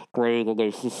grave, and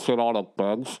they just sit on a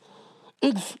bench.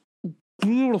 It's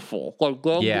beautiful. Like,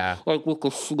 them, like, with the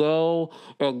snow,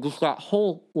 and just that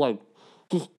whole, like,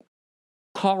 just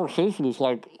conversation is,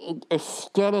 like,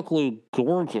 aesthetically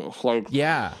gorgeous. Like, you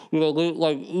know, they,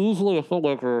 like, easily a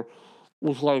filmmaker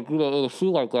was like, you know, in a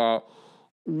scene like that,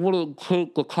 wouldn't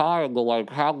take the time to, like,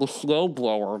 have the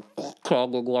snowblower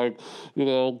come and, like, you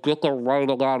know, get the right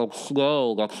amount of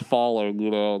snow that's falling,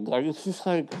 you know. Like, it's just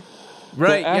like,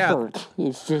 the effort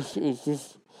is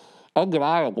just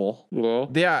undeniable, you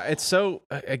know. Yeah, it's so,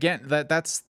 again,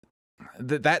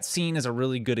 that scene is a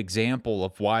really good example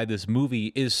of why this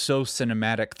movie is so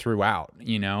cinematic throughout,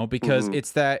 you know, because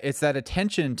it's that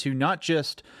attention to not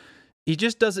just, he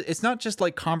just does it. It's not just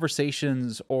like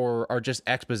conversations or just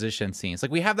exposition scenes.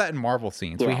 Like, we have that in Marvel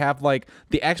scenes. We have like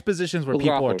the expositions where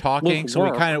people are talking. So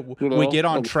we kind of, we get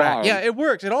on track. Yeah, it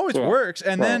works. It always works.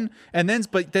 And then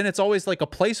it's always like a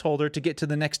placeholder to get to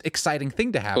the next exciting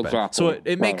thing to happen. So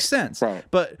it makes sense.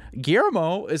 But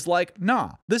Guillermo is like,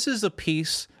 nah, this is a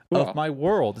piece of my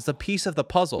world. It's a piece of the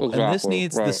puzzle. And this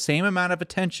needs the same amount of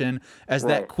attention as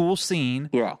that cool scene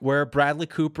where Bradley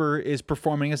Cooper is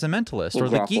performing as a mentalist, or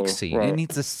the geek scene. It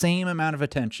needs the same amount of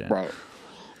attention.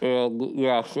 And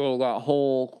so that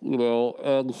whole, you know,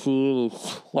 end scene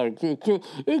is like,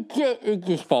 it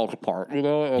just falls apart, you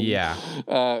know? And,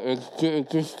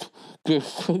 it's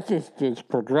just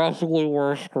progressively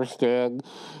worse for Stan,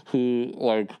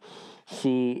 who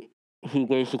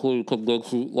basically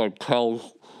convinces, like,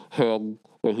 tells him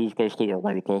that he's basically a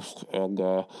rapist, and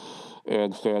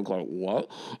Stan's like, what?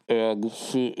 And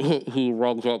he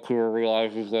runs up to her,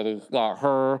 realizes that it's not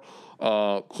her,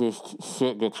 just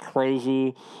shit gets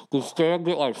crazy. Does Stan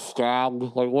get, like, stabbed?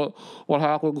 Like, what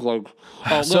happens? Like,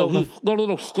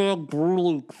 no, Stan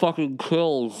brutally fucking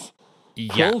kills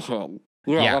him.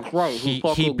 Yeah, that's right.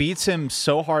 He beats him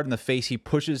so hard in the face, he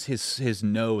pushes his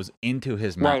nose into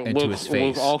his mouth, into his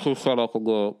face. Which also set up in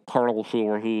the carnival scene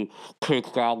where he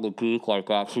takes down the geek like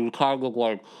that. So you kind of,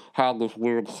 like, have this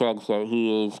weird sense that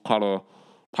he is kind of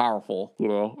powerful, you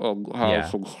know, and has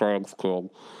some strength to him.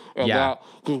 And that,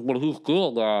 because when he's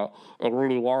doing that, and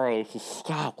Rudy Mara is just,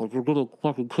 stop, like, you're gonna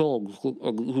fucking kill him.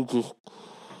 And he just,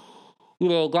 you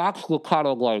know, that's the kind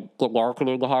of, like, the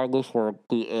marketing behind this, where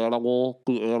the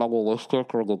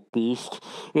animalistic, or the beast,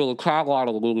 you know, the tagline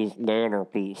of the movie is man or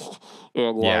beast.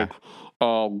 And, like,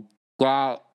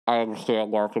 that, I understand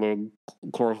marketing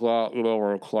towards that, you know,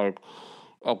 where it's, like,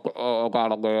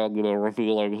 about a man, you know,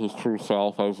 revealing his true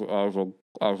self as a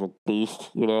beast,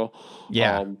 you know?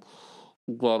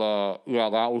 But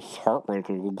that was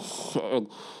heartbreaking. And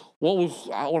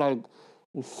what I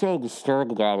was so disturbed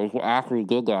about is after he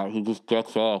did that, he just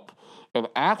gets up and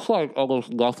acts like almost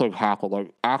nothing happened.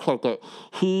 Like, acts like that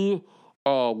he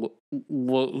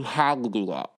had to do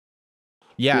that.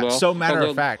 Yeah, you know? So matter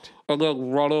of fact. And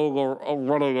then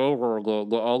running over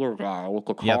the other guy with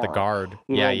the car. Yeah, the guard.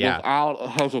 Without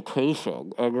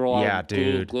hesitation. And you're like,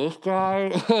 dude, this guy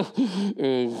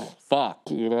is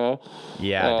fucked, you know?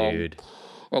 Yeah, dude.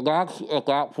 And that's, at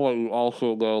that point, you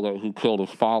also know that he killed his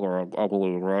father, I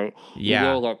believe, right? Yeah. You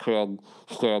know that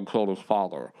Stan killed his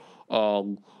father.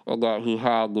 And that he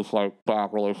had this, like,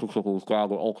 bad relationship with his dad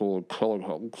that ultimately killing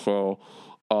him. So,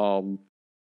 so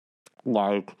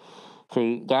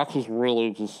that's just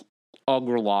really just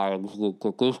underlines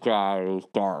that this guy is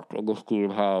dark, and this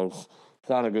dude he's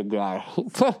not a good guy.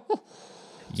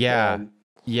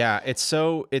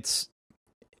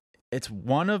 It's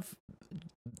one of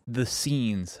the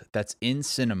scenes that's in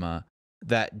cinema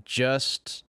that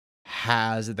just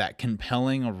has that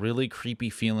compelling, really creepy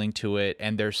feeling to it,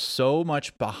 and there's so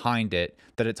much behind it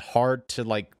that it's hard to,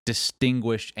 like,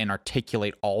 distinguish and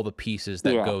articulate all the pieces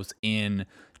that goes in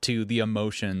to the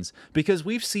emotions, because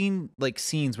we've seen, like,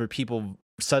 scenes where people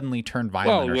suddenly turn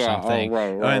violent or something,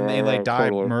 and they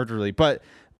die murderly, but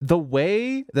the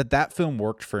way that film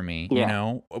worked for me, you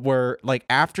know, where, like,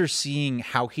 after seeing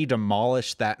how he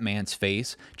demolished that man's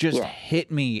face, just hit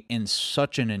me in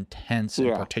such an intense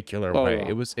and particular way.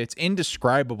 It's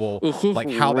indescribable,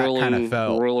 like, how really, that kind of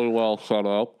felt. Really well set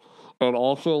up. And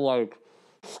also, like,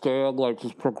 Stan, like,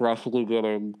 just progressively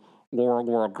getting more and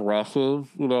more aggressive,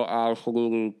 you know, as the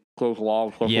movie goes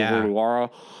along, especially with Rudy Mara.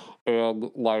 And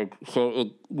like,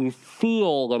 so we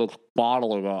feel that it's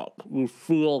bottling up. We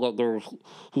feel that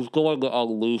he's going to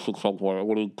unleash at some point. And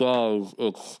when he does,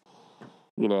 it's,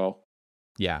 you know.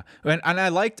 Yeah. And I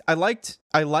liked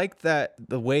that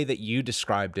the way that you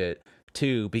described it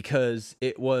too, because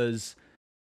it's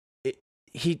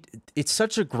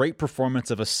such a great performance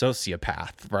of a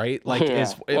sociopath, right? Like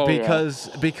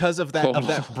because of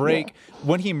that break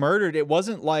when he murdered, it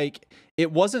wasn't like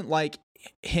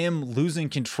him losing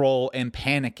control and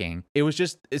panicking. It was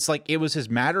his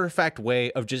matter-of-fact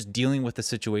way of just dealing with the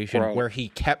situation where he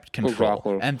kept control.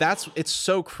 Exactly. And it's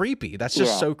so creepy. That's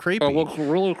just so creepy. And what's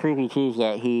really creepy too is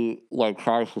that he like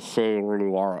tries to save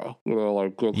Runuara,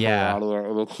 like gets her out of there.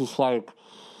 And it's just like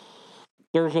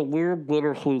there's a weird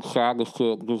bittersweet sadness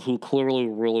to it because he clearly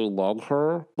really loves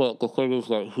her, but the thing is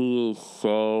that he is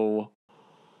so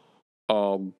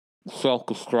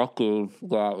self-destructive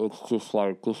that it's just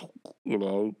like this,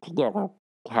 never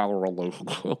have a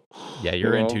relationship. Yeah,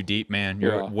 you're in too deep, man.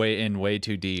 You're way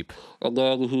too deep. And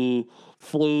then he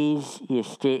flees. He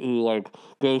like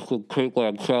goes to Cate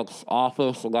Blanchett's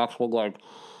office, and that's when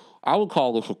I would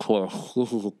call this a twist.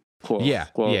 This is a twist. Yeah.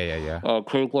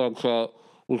 Cate Blanchett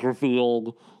was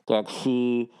revealed that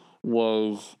she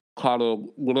was kind of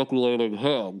manipulating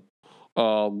him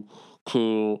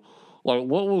to. Like,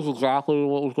 what was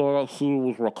going on? She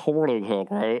was recording him,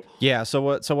 right? Yeah, so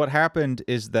what happened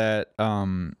is that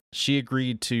she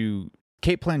agreed to...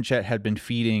 Cate Blanchett had been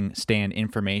feeding Stan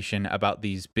information about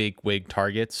these big wig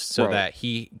targets so that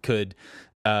he could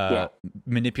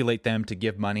manipulate them to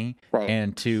give money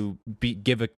and to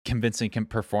give a convincing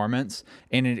performance.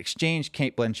 And in exchange,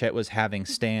 Cate Blanchett was having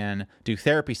Stan do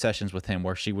therapy sessions with him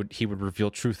where he would reveal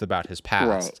truth about his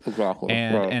past. Right, exactly.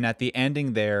 And at the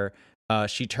ending there...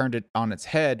 she turned it on its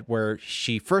head where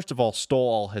she, first of all, stole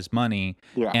all his money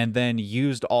and then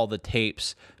used all the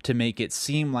tapes to make it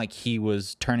seem like he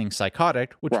was turning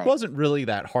psychotic, which wasn't really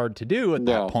that hard to do at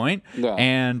that point.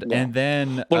 And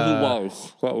then... But he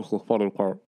was. That was the funny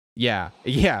part. Yeah.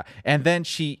 And then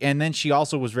she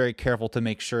also was very careful to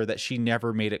make sure that she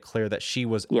never made it clear that she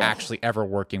was actually ever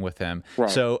working with him. Right.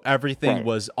 So everything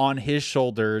was on his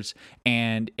shoulders,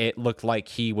 and it looked like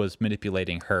he was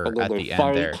manipulating her at the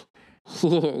end there.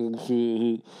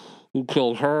 he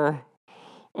killed her,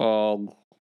 and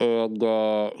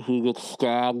he gets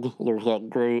stabbed. There's that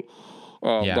great.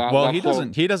 He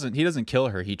doesn't kill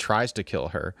her. He tries to kill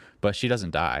her, but she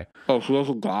doesn't die. Oh, she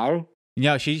doesn't die?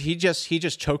 Yeah, he just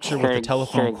chokes her with the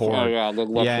telephone cord. And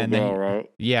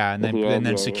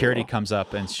then security comes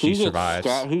up and she survives.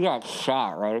 He got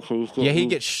shot, right? So he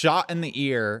gets shot in the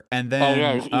ear, and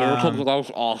then his ear comes. That was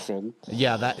awesome.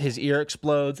 Yeah, that his ear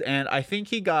explodes, and I think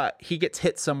he gets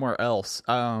hit somewhere else.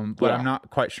 But I'm not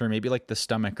quite sure. Maybe like the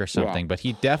stomach or something. But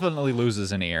he definitely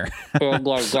loses an ear. And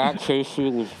that chase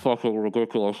scene was fucking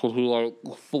ridiculous when he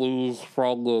flees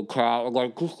from the cat,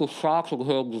 and just the shots of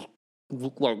him just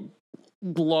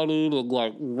bloodied and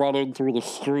running through the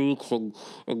streets and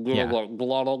getting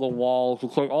blood on the walls.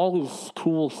 It's all these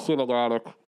cool cinematic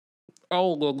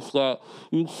elements that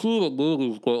you see in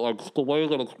movies, but the way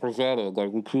that it's presented,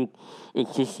 it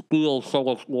just feels so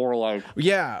much more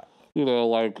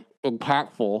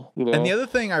impactful. And the other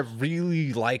thing I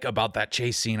really like about that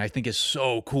chase scene, I think is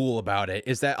so cool about it,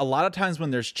 is that a lot of times when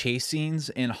there's chase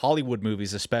scenes in Hollywood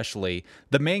movies especially,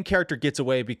 the main character gets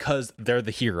away because they're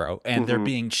the hero and they're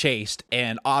being chased,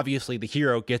 and obviously the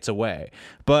hero gets away.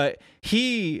 But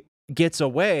he gets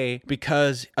away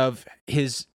because of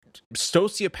his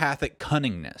sociopathic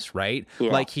cunningness, right?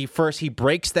 He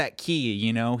breaks that key,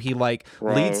 he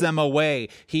leads them away.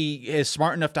 He is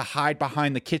smart enough to hide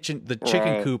behind the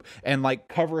chicken coop and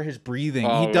cover his breathing.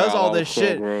 He does all this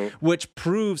shit, which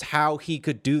proves how he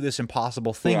could do this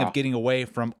impossible thing of getting away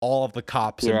from all of the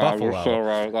cops in Buffalo. You're so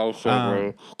right. That was so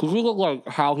great. Because you look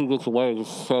how he gets away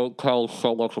just tells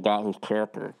so much about his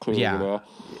character too,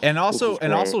 And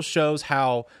also shows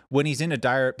how when he's in a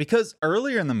dire, because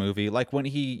earlier in the movie,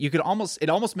 it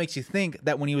almost makes you think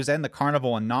that when he was in the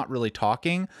carnival and not really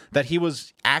talking, that he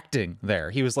was acting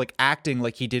there. He was acting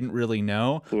like he didn't really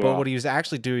know. But what he was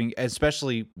actually doing,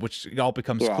 especially, which it all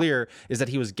becomes clear, is that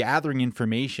he was gathering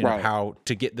information of how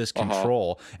to get this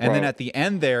control. And then at the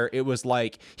end there, it was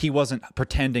he wasn't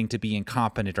pretending to be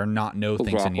incompetent or not know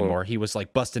things anymore. He was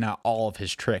busting out all of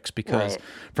his tricks because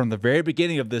from the very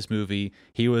beginning of this movie,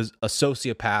 he was a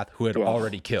sociopath who had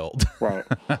already killed. Right,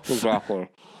 exactly.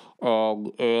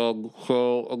 And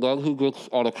then he gets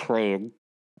on a train.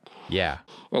 Yeah.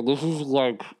 And this is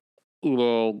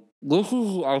this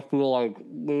is, I feel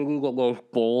maybe the most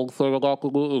bold thing about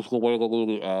the movie is the way the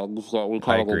movie ends that we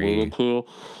kind of alluded to.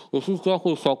 This is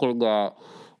definitely something that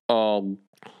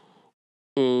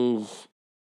is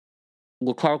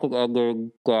the type of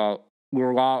ending that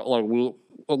you're not like we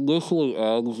initially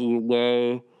ends. You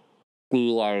may be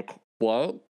like,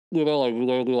 what? You know, like you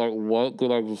may be like, what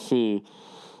did I just see?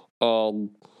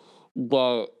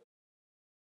 But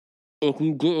if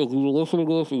you're listening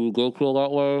to this and you do feel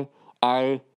that way,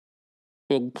 I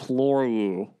implore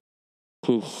you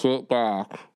to sit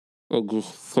back and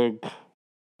just think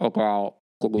about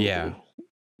the movie. Yeah.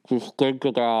 Just think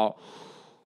about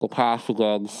the past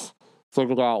events.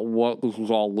 Think about what this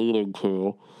is all leading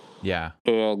to. Yeah.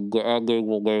 And the ending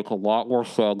will make a lot more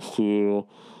sense to you.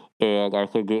 And I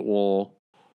think it will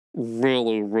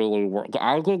really, really work.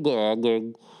 I think the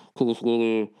ending to this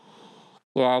movie,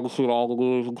 I haven't seen all the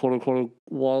movies in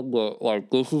 2021, but like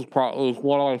this is probably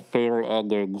one of my favorite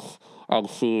endings I've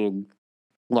seen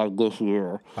like this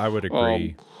year. I would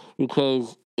agree.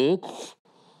 Because it's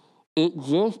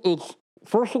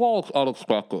first of all, it's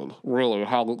unexpected, really,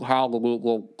 how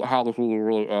this movie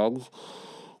really ends.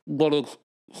 But it's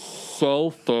so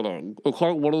fitting. It's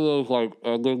like one of those like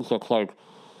endings that's like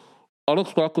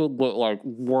unexpected, but like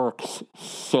works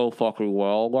so fucking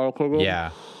well, in my opinion.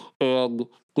 Yeah. And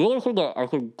the only thing that I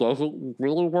think doesn't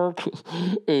really work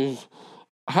is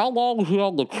how long is he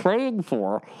on the train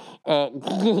for?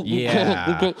 Yeah.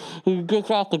 Because he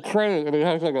gets off the train and he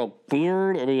has like a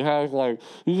beard and he has like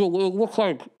it looks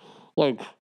like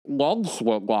months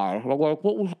went by. And I'm like,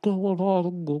 what was going on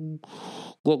in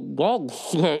the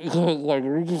months? Like,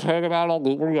 were you just hanging out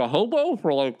were you a hobo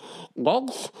for like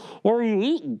months? What were you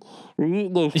eating? Were you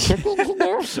eating those chickens in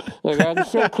there? Like, I'm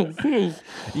so confused.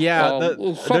 Yeah,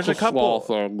 it's there's such a couple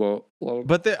thing, but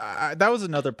that was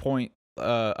another point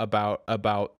about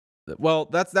well,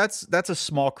 that's a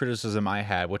small criticism I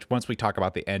had, which once we talk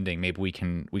about the ending, maybe we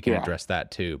can address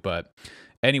that too. But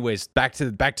anyways, back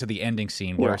to the ending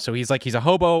scene where so he's a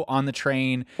hobo on the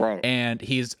train, right, and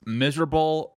he's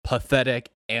miserable,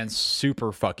 pathetic, and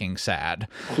super fucking sad.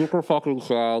 Super fucking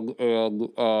sad, and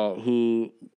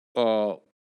he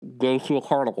goes to a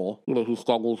carnival. You know, he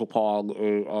stumbles upon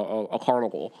a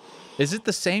carnival. Is it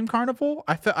the same carnival?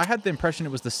 I had the impression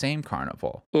it was the same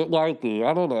carnival. It might be.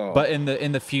 I don't know. But in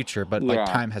the future, but like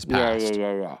time has passed.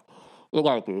 Yeah. It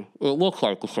might be. It looks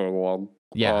like the same one.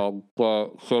 Yeah.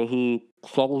 But so he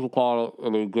stumbles upon it,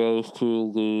 and he goes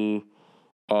to the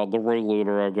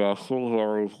ringleader, I guess,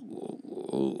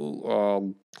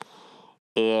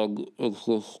 and it's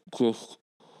this just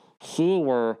scene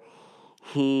where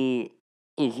he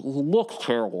looks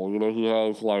terrible. You know, he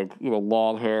has like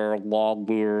long hair, long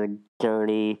beard,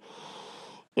 dirty,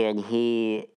 and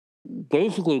he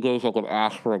basically goes up and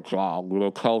asks for a job. You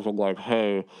know, tells him like,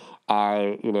 "Hey,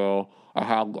 I'm Nicholas.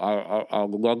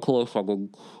 I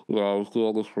was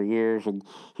doing this for years," and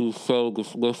he's so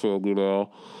dismissive. You know,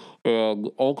 and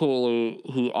ultimately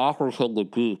he offers him the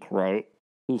geek. Right?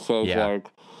 He says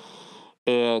like,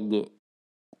 and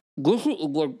this is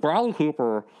like Bradley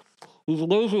Cooper. He's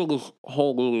amazing in this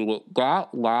whole movie, but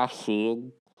that last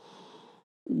scene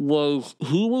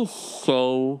he was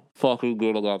so fucking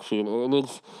good in that scene. And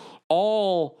it's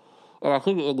all, and I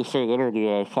think in the same interview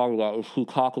I was talking about, he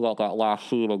talked about that last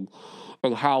scene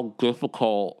and how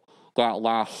difficult that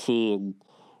last scene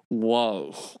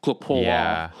was to pull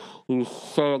off. He's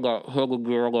saying that him and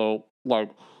Guillermo,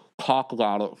 like, talked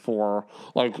about it for,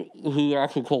 like, he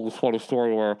actually told this funny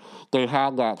story where they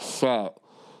had that set,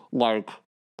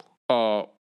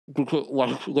 because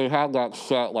like they had that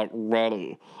set like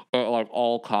ready at like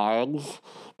all times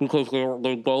because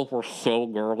they both were so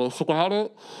nervous about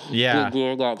it. Yeah.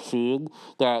 During that scene,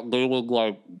 that they would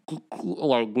like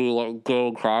be like go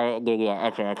and try it, and they'd be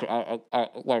like, okay,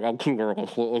 I'm too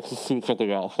nervous. Let's just see something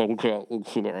else. Like we can't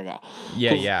see it right now.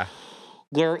 Yeah.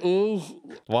 There is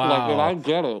and I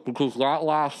get it because that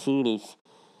last scene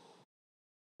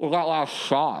that last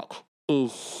shot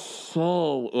is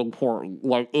so important.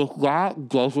 Like if that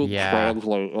doesn't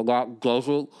translate and that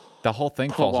doesn't, the whole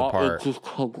thing falls apart.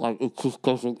 It just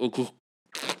doesn't. It just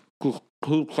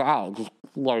poops out.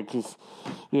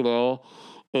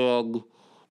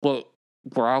 But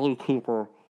Bradley Cooper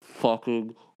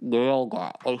fucking nailed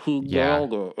that. Like he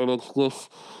nailed it. And it's this.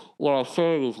 What I'm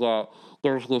saying is that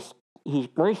there's this. He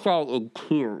breaks out in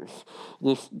tears.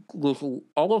 This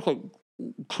almost like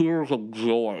tears of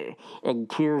joy and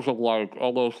tears of like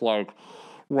almost like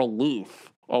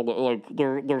relief. Like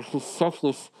there's just such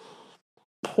this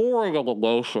pouring of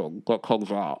emotion that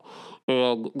comes out,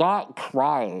 and not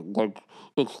crying. Like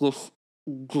it's this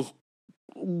just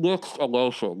mixed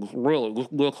emotions, really,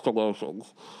 just mixed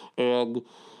emotions. And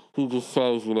he just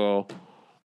says,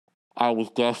 I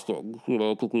was destined,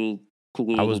 to be.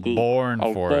 I was born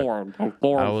for it.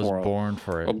 I was born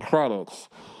for it. And credits.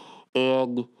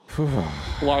 And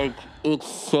Like, it's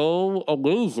so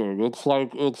amazing. It's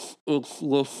like it's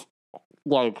this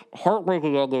like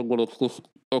heartbreaking ending, but it's this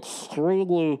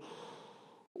extremely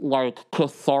like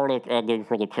cathartic ending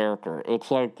for the character.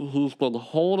 It's like he's been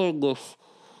holding this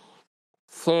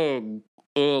thing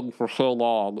in for so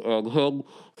long, and him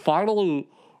finally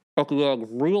at the end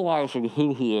realizing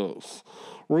who he is,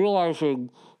 realizing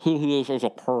who he is as a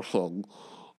person.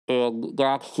 And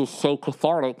that's just so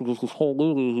cathartic because this whole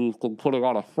movie he's been putting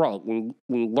on a front. We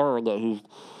learn that he's,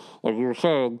 like you were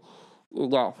saying, in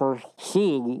that first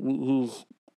scene, he's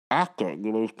acting,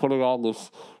 he's putting on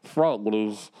this front, but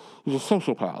he's a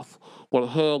sociopath. But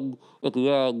him, at the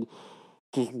end,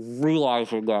 just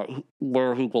realizing that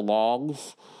where he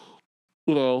belongs,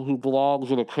 he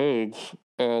belongs in a cage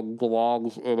and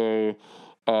belongs in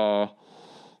a,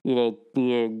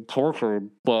 being tortured,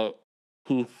 but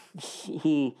he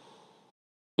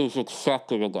is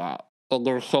accepting of that. And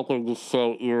there's something just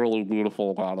so eerily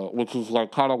beautiful about it, which is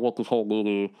like kind of what this whole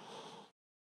movie,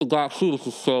 that scene is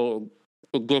just so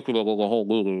indicative of the whole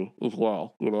movie as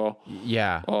well,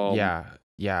 Yeah.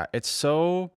 It's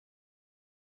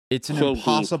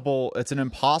an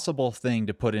impossible thing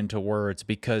to put into words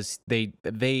because they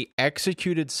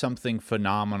executed something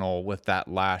phenomenal with that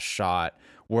last shot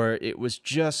where it was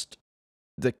just,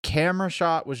 the camera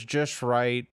shot was just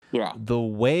right. Yeah. The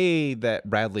way that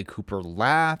Bradley Cooper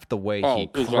laughed, the way he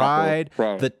cried,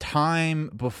 right. The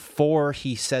time before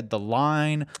he said the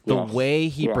line, the way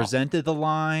he presented the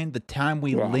line, the time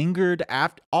we lingered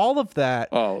after, all of that,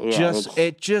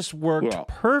 it just worked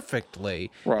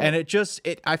perfectly. Right. And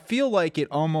I feel like it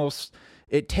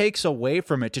takes away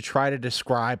from it to try to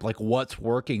describe like what's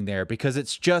working there, because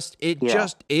just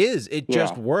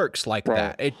works like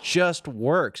that. It just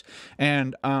works.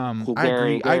 And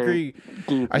I agree.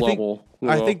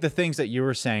 I think the things that you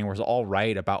were saying was all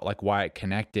right about like why it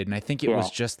connected. And I think it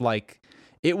was just like,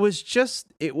 it was just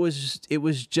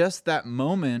that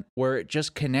moment where it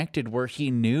just connected, where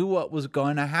he knew what was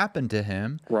going to happen to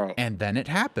him. Right. And then it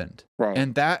happened. Right.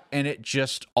 And it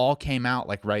just all came out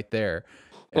like right there.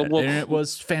 And it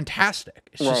was fantastic.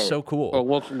 It's just so cool. And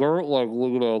what's weird, like,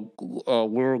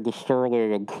 weird,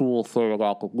 disturbing, and cool thing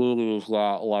about the movie is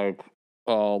that, like,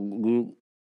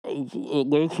 it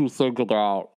makes you think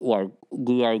about, like,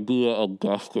 the idea of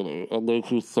destiny. It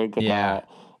makes you think about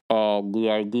the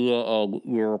idea of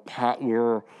your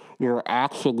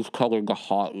actions coming to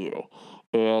haunt you.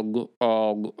 And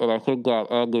I think that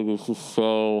ending is just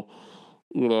so,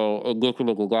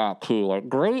 indicative of that, too. Like,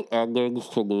 great endings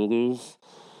to movies.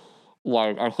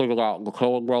 Like, I think about the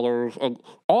Coen brothers, and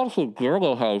honestly,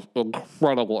 Guillermo has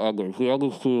incredible endings. The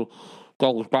endings to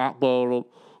Devil's Backbone,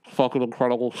 fucking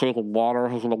incredible. Shape of Water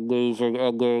has an amazing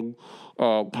ending.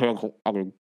 Pan's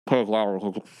Labyrinth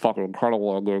has a fucking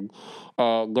incredible ending.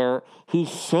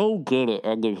 He's so good at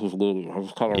ending his movies. I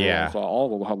just kind of realized that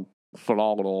all of them have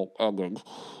phenomenal endings.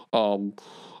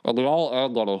 And they all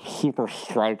end on a super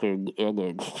striking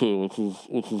endings too, which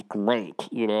is great,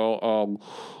 And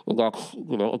that's,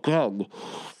 again,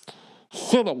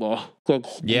 cinema.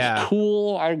 That's a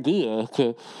cool idea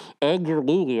to end your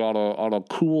movie on a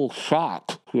cool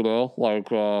shot,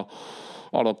 like on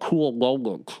a cool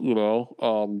moment,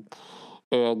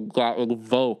 and that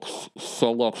invokes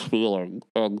so much feeling.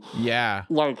 And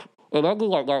like an ending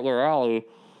like Nightmare Alley,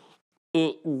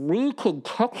 it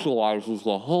recontextualizes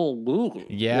the whole movie.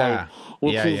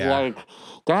 Like,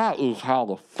 that is how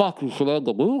the fuck you should end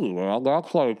the movie, man.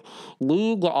 That's like,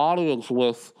 leave the audience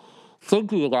with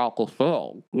thinking about the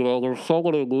film. There's so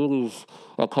many movies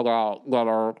that come out that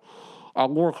are,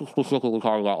 I'm more specifically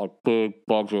talking about like big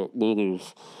budget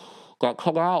movies that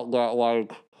come out that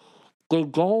like, they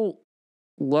don't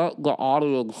let the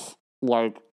audience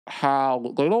like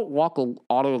they don't want the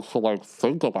audience to like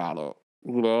think about it.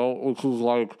 Which is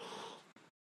like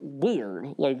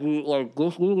weird. Like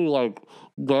this movie like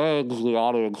begs the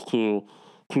audience to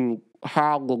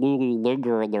have the movie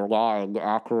linger in their mind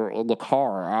in the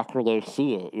car after they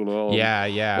see it. And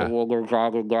when they're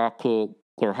driving back to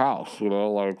their house.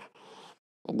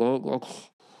 That's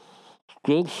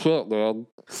good shit, man.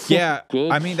 Yeah,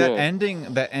 Good I mean shit.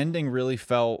 that ending really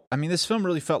felt. I mean, this film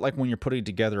really felt like when you're putting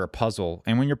together a puzzle,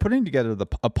 and when you're putting together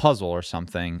a puzzle or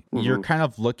something, you're kind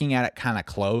of looking at it kind of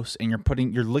close, and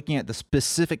you're looking at the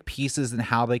specific pieces and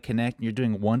how they connect. And you're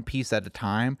doing one piece at a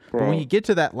time. But when you get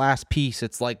to that last piece,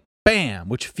 it's like bam,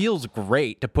 which feels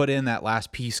great to put in that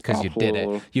last piece because you did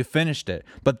it, you finished it.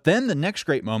 But then the next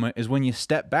great moment is when you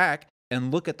step back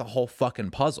and look at the whole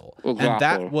fucking puzzle. Exactly, and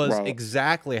that was right.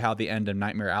 exactly how the end of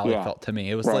Nightmare Alley felt to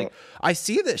me. It was right. like, I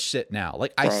see this shit now.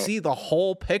 Like, I see the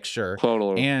whole picture.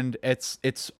 Totally. And it's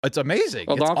amazing.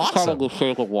 And it's that's awesome. kind of the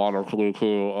Shape of Water to me,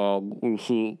 too. We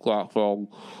see that film.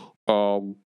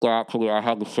 Actually, I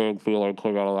had the same feeling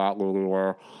coming out of that movie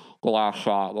where the last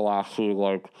shot, the last scene,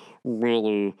 like,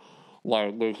 really,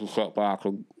 like, makes you sit back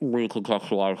and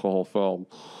recontextualize the whole film.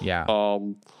 Yeah.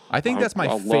 I think that's my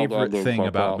favorite thing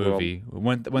about movie.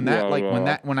 When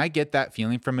I get that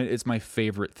feeling from it, it's my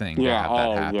favorite thing to have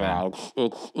that happen. Yeah,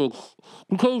 it's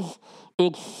because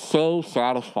it's so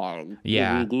satisfying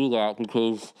when you do that,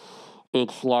 because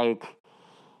it's like,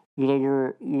 you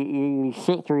know, you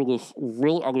sit through this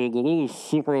really, I mean, the movie's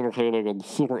super entertaining and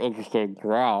super interesting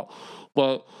throughout,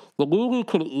 but the movie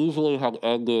could easily have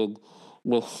ended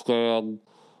with Stan,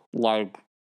 like,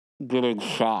 getting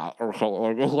shot or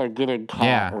something, like getting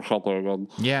caught or something, and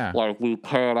like we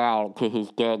pan out to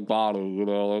his dead body, you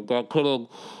know, like that could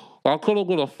have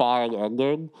been a fine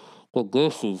ending, but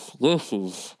this is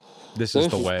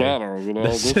the way. Better, you know.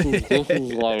 This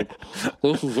is like,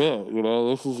 this is it, you know.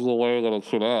 This is the way that it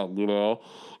should end, you know.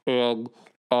 And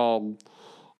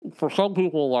for some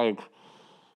people, like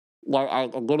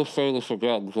I'm gonna say this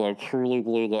again, because I truly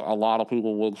believe that a lot of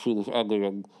people would see this ending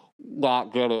and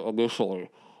not get it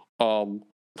initially.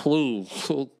 Please,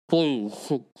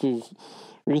 just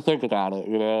rethink about it,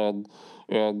 you know.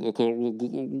 And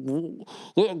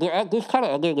this kind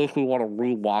of ending makes me want to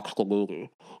rewatch the movie.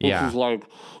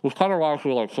 Which kind of reminds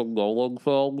me of like some Nolan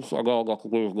films. I know I'm not the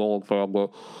biggest Nolan fan,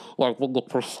 but like when The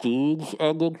Prestige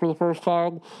ended for the first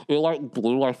time, it like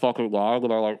blew my fucking mind,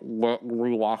 and I like went and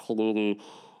rewatched the movie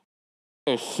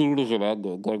as soon as it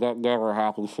ended. Like that never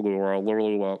happens to me, where I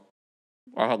literally went,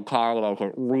 I had time and I was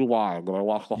like, rewind, and I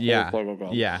watched the whole thing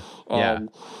again.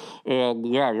 And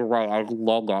yeah, you're right. I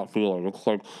love that feeling. It's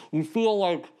like you feel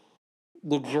like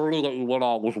the journey that you went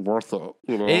on was worth it,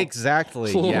 you know?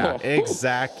 Exactly. Yeah,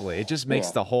 exactly. It just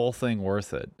makes the whole thing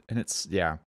worth it. And it's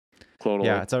totally.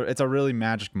 Yeah, it's a really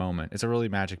magic moment. It's a really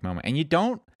magic moment. And you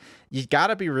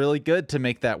gotta be really good to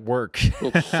make that work.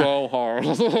 It's so hard.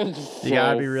 You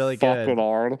gotta be really good. Fucking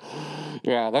hard.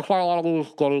 Yeah, that's why a lot of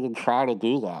movies don't even try to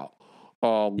do that.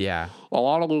 A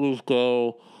lot of movies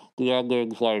the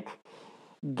endings like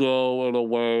go in a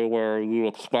way where you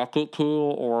expect it to,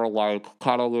 or like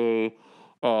kind of a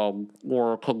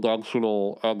more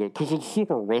conventional ending, because it's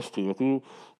super risky. If you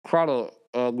try to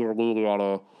end your movie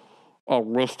on a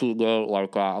risky note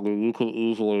like that, I mean, you can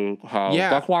easily have.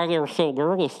 That's why they were so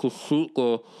nervous to shoot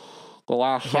the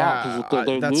last shot, because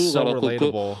they that's knew so that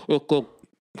relatable. If the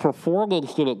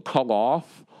performance didn't come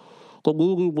off, the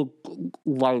movie would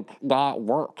like not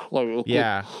work. Like,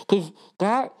 because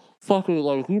that fucking,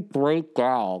 like, you break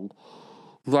down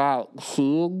that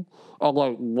scene of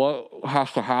like what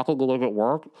has to happen to make it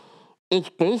work, it's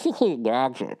basically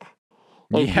magic.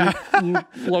 Like,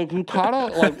 you kind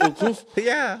of like, it just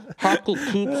have to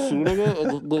keep shooting it,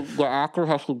 and the actor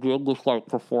has to give this like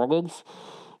performance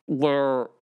where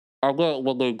I bet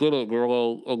when they did it,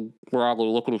 Nero and Bradley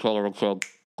looked at each other and said,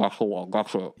 "That's the one.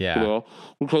 That's it." You know,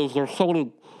 because there's so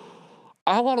many.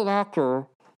 I want an actor.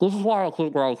 This is why I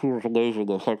think Bradley Cooper's amazing.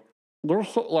 This, like, there's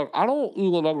so, like, I don't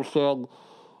even understand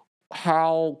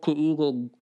how to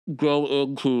even go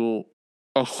into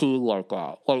a scene like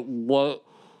that. Like, what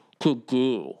to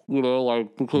do, you know?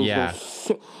 Like, because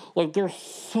there's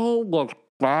so much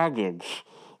baggage,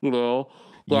 you know,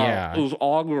 that is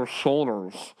on your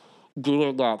shoulders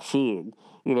doing that scene,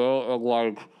 you know, and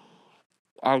like,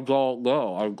 I don't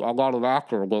know. I'm not an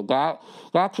actor, but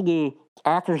that to me,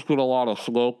 actors get a lot of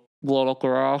smoke blown up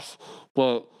their ass,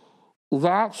 but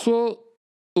that shit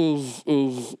is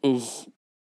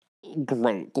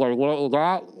great. Like,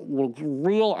 that was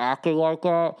real acting like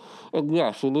that, and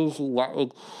yes, it is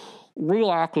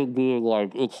real acting being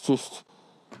like, it's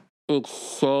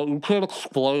so, you can't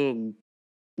explain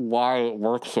why it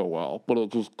works so well, but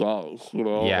it just does, you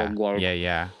know? And like,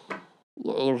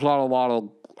 there's not a lot of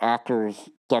actors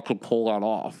that could pull that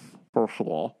off, first of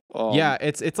all.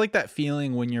 It's like that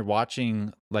feeling when you're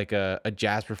watching like a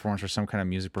jazz performance or some kind of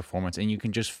music performance, and you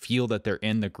can just feel that they're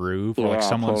in the groove, or like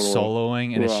someone's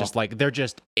soloing, and it's just like they're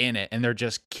just in it and they're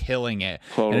just killing it.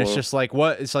 And it's just like,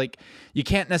 it's like you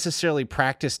can't necessarily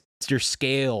practice your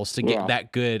scales to get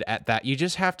that good at that. You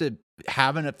just have to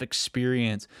have enough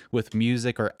experience with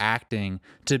music or acting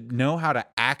to know how to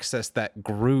access that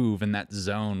groove and that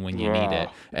zone when you need it.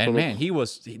 And man,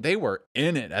 they were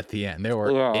in it at the end. They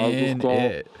were in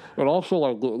it. And also,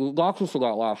 like, not just in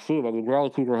that last scene. I mean,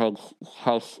 Bradley Cooper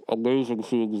has amazing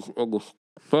scenes in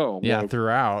film. Yeah, like,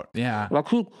 throughout. Yeah. And I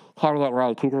keep talking about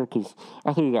Riley Cooper because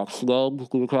I think he got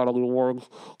snubbed the Academy Awards.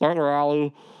 Nightmare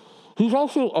Alley. He's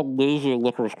also amazing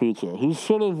Licorice Pizza. He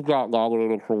should have got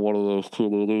nominated for one of those two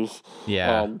movies.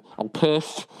 Yeah. I'm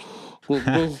pissed.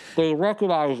 They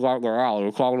recognize Nightmare Alley.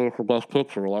 It's nominated for Best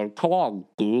Picture. Like, come on,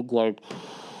 dude. Like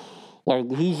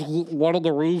he's one of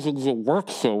the reasons it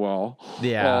works so well.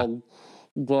 Yeah.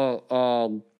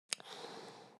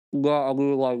 No, I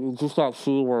mean, like, it's just that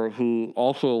scene where he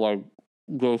also, like,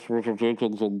 goes to Richard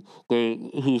Jenkins and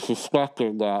he's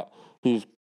suspecting that he's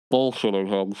bullshitting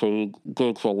him, so he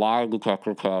takes a lie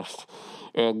detector test.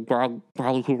 And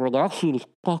Bradley Cooper, that scene is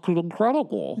fucking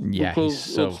incredible. Yeah, he's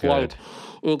so good.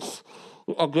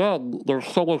 Again, there's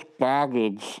so much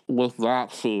baggage with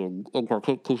that scene in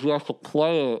particular, because he has to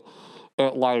play it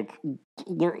at, like,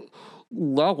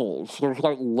 levels. There's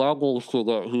like levels to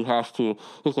that he has to,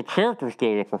 because the character's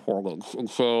doing a performance, and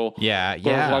so there's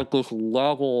like this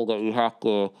level that you have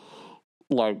to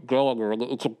like go under. And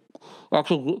it's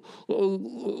actually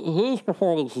his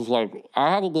performance is like,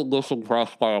 I haven't been this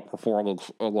impressed by a performance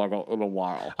in a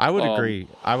while. I would agree.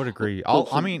 I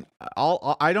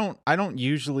don't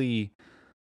usually.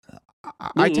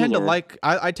 I tend to like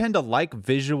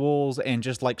visuals and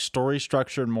just like story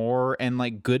structure more and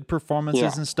like good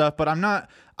performances and stuff, but I'm not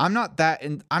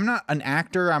an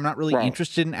actor. I'm not really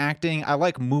interested in acting. I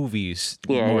like movies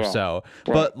more so.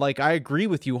 Right. But like I agree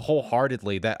with you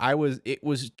wholeheartedly that it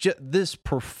was just this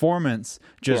performance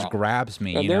just grabs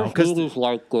me, and there's movies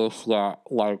like this that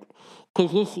like,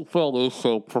 because this film is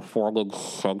so performance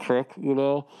centric,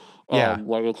 like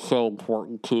it's so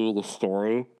important to the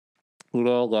story.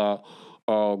 That,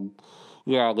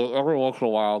 every once in a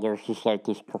while there's just like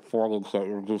this performance that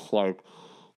you're just like,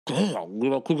 damn,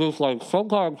 because it's like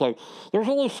sometimes like there's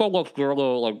only so much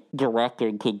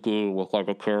directing could do with like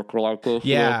a character like this.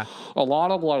 Yeah. A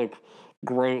lot of like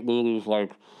great movies,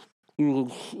 like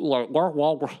Mark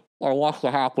Wahlberg. I watched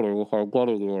The Happening with my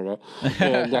buddy the other day,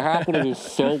 and The Happening is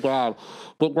so bad.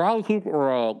 But Bradley Cooper,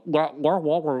 Mark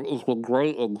Wahlberg has been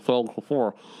great in films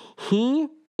before. He,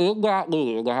 in that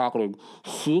movie, in The Happening,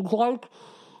 seems like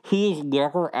he has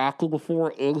never acted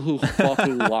before in his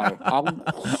fucking life. I'm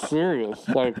serious.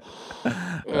 Like,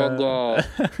 and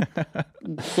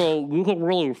so you can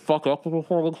really fuck up the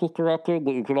performance with directing,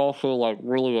 but you can also like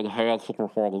really enhance the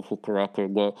performance with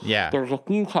directing. But there's a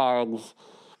few times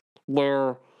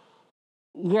where,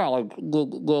 like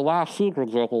the last scene, for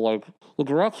example, like the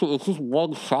direction, it's just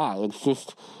one shot. It's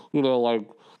just, like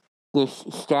this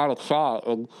static shot,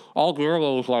 and all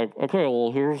Guillermo was like, okay,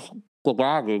 well, here's the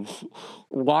baggage,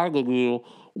 reminding you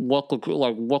what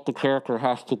the character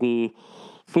has to be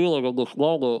feeling in this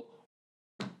moment.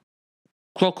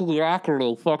 So for the actor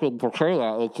to fucking portray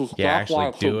that, it's just that's why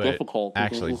it's so difficult.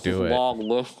 Actually do it. Long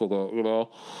list of it,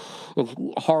 It's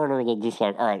harder than just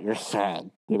like, all right, you're sad,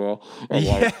 and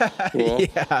like,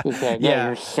 it's like,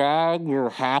 you're sad, you're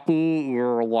happy,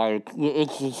 you're like,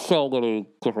 it's just so many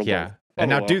different things. And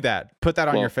now do that. Put that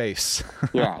on your face.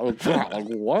 Like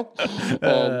what?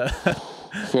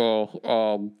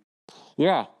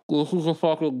 This is a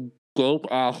fucking dope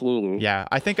ass movie. Yeah,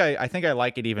 I think I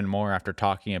like it even more after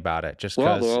talking about it, just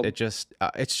because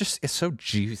it's so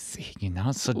juicy,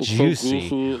 It's so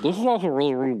juicy. This is also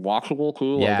really rewatchable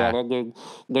too. Like that ending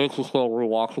makes this film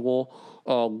rewatchable.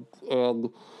 And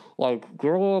like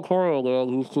Guillermo del Toro, man,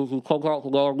 he comes out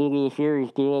with another movie this year.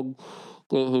 He's doing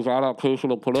his adaptation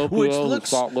of Pinocchio, which looks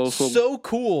so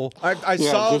cool. I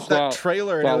saw that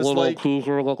trailer and that it was little like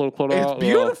teaser that they put out. It's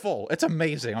beautiful. It's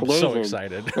amazing. I'm so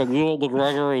excited. And Ewan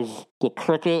McGregor is the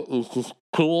cricket is just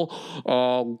cool.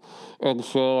 And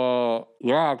so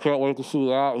I can't wait to see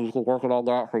that. He's been working on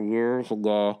that for years, and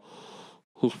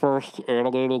his first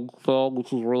animated film,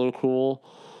 which is really cool.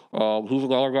 He's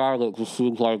another guy that just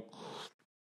seems like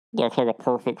that's like a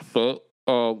perfect fit.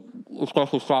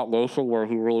 Especially stop motion, where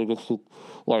he really gets to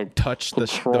like touch the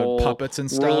puppets and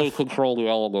stuff. Really control the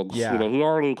elements. Yeah. He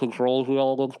already controls the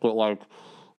elements, but like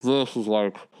this is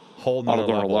like whole nother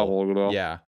level.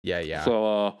 Yeah.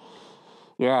 So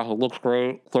it looks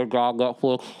great. Thank God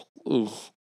Netflix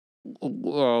is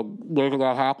making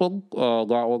that happen.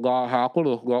 That would not happen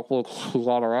if Netflix is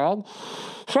not around.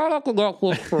 Shout out to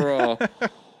Netflix for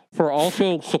for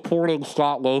also supporting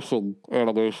stop motion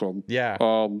animation. Yeah.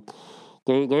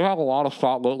 They have a lot of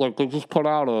stop motion. Like, they just put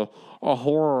out a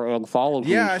horror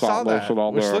anthology stop motion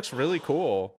on there. Which looks really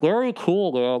cool. Very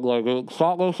cool, man. Like,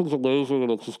 stop motion's amazing,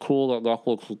 and it's just cool that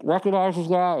Netflix recognizes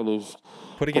that and is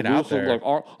putting it out there. Like,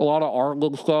 a lot of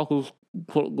Artman stuff is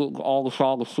all the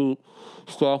Shaun the Sheep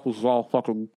stuff is all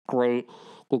fucking great.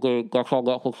 But that's on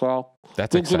Netflix now.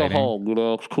 That's exciting. At home,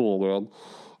 it's cool, man.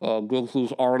 gives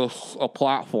these artists a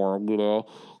platform, you know,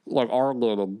 like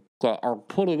Arlen, that are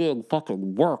putting in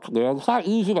fucking work, man. It's not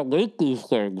easy to make these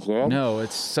things, man. No,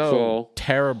 it's so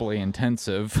terribly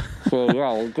intensive. So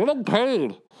yeah, get them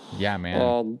paid. Yeah,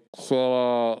 man.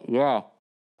 Yeah,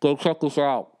 go check this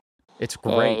out. It's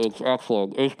great. It's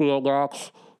excellent. HBO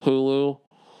Max, Hulu.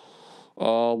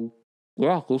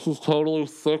 Yeah, this is totally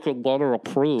Thick and Butter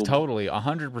approved. Totally,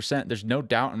 100%. There's no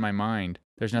doubt in my mind.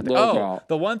 There's nothing. No doubt.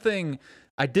 The one thing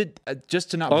I did, just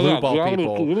to not blueball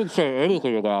people. You didn't say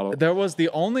anything about it. There was the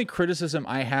only criticism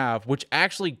I have, which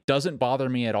actually doesn't bother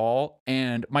me at all.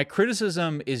 And my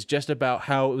criticism is just about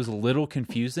how it was a little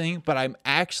confusing, but I'm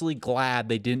actually glad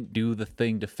they didn't do the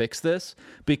thing to fix this,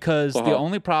 because the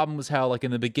only problem was how, like, in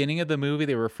the beginning of the movie,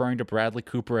 they were referring to Bradley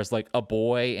Cooper as like a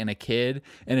boy and a kid.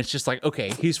 And it's just like,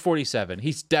 okay, he's 47.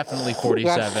 He's definitely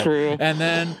 47. That's true.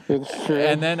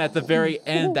 And then at the very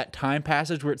end, that time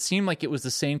passage where it seemed like it was the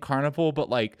same carnival,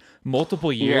 but like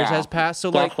multiple years has passed.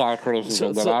 So that's like, my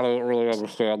criticism, but I don't really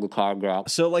understand the time gap.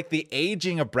 So like the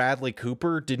aging of Bradley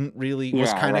Cooper didn't really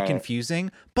was kind of confusing.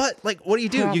 But like, what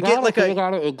do? Yeah, you get like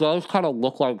it does kind of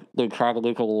look like they try to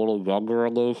make him a little younger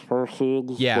in those first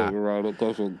scenes. Yeah, but you're right. It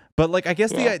doesn't. But like, I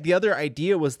guess the other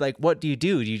idea was like, what do?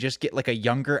 Do you just get like a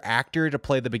younger actor to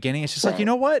play the beginning? It's just like, you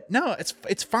know what? No,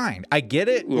 it's fine. I get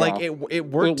it. Yeah. Like it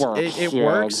works. It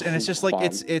works, and it's just like fine.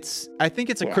 It's. I think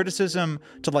it's a criticism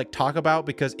to like talk about,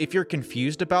 because if you're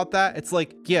confused about that, it's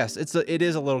like, yes, it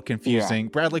is a little confusing.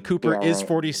 Bradley Cooper is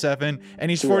 47,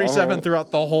 and he's 47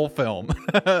 throughout the whole film.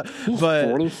 But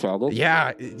 47.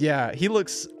 Yeah, he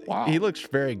looks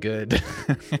very good.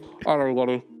 All right,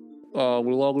 everybody.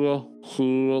 We love you. See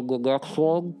you in the next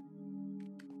one.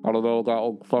 I don't know what that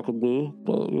will fucking be,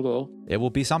 but you know. It will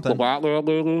be something. The Batman,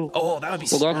 maybe? Oh, that would be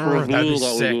sick. The next review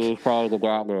that we do is probably the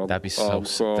Batman. That'd be so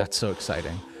that's so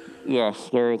exciting. Yes,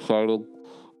 very excited.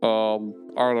 All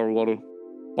right, everybody.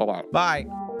 Bye-bye. Bye.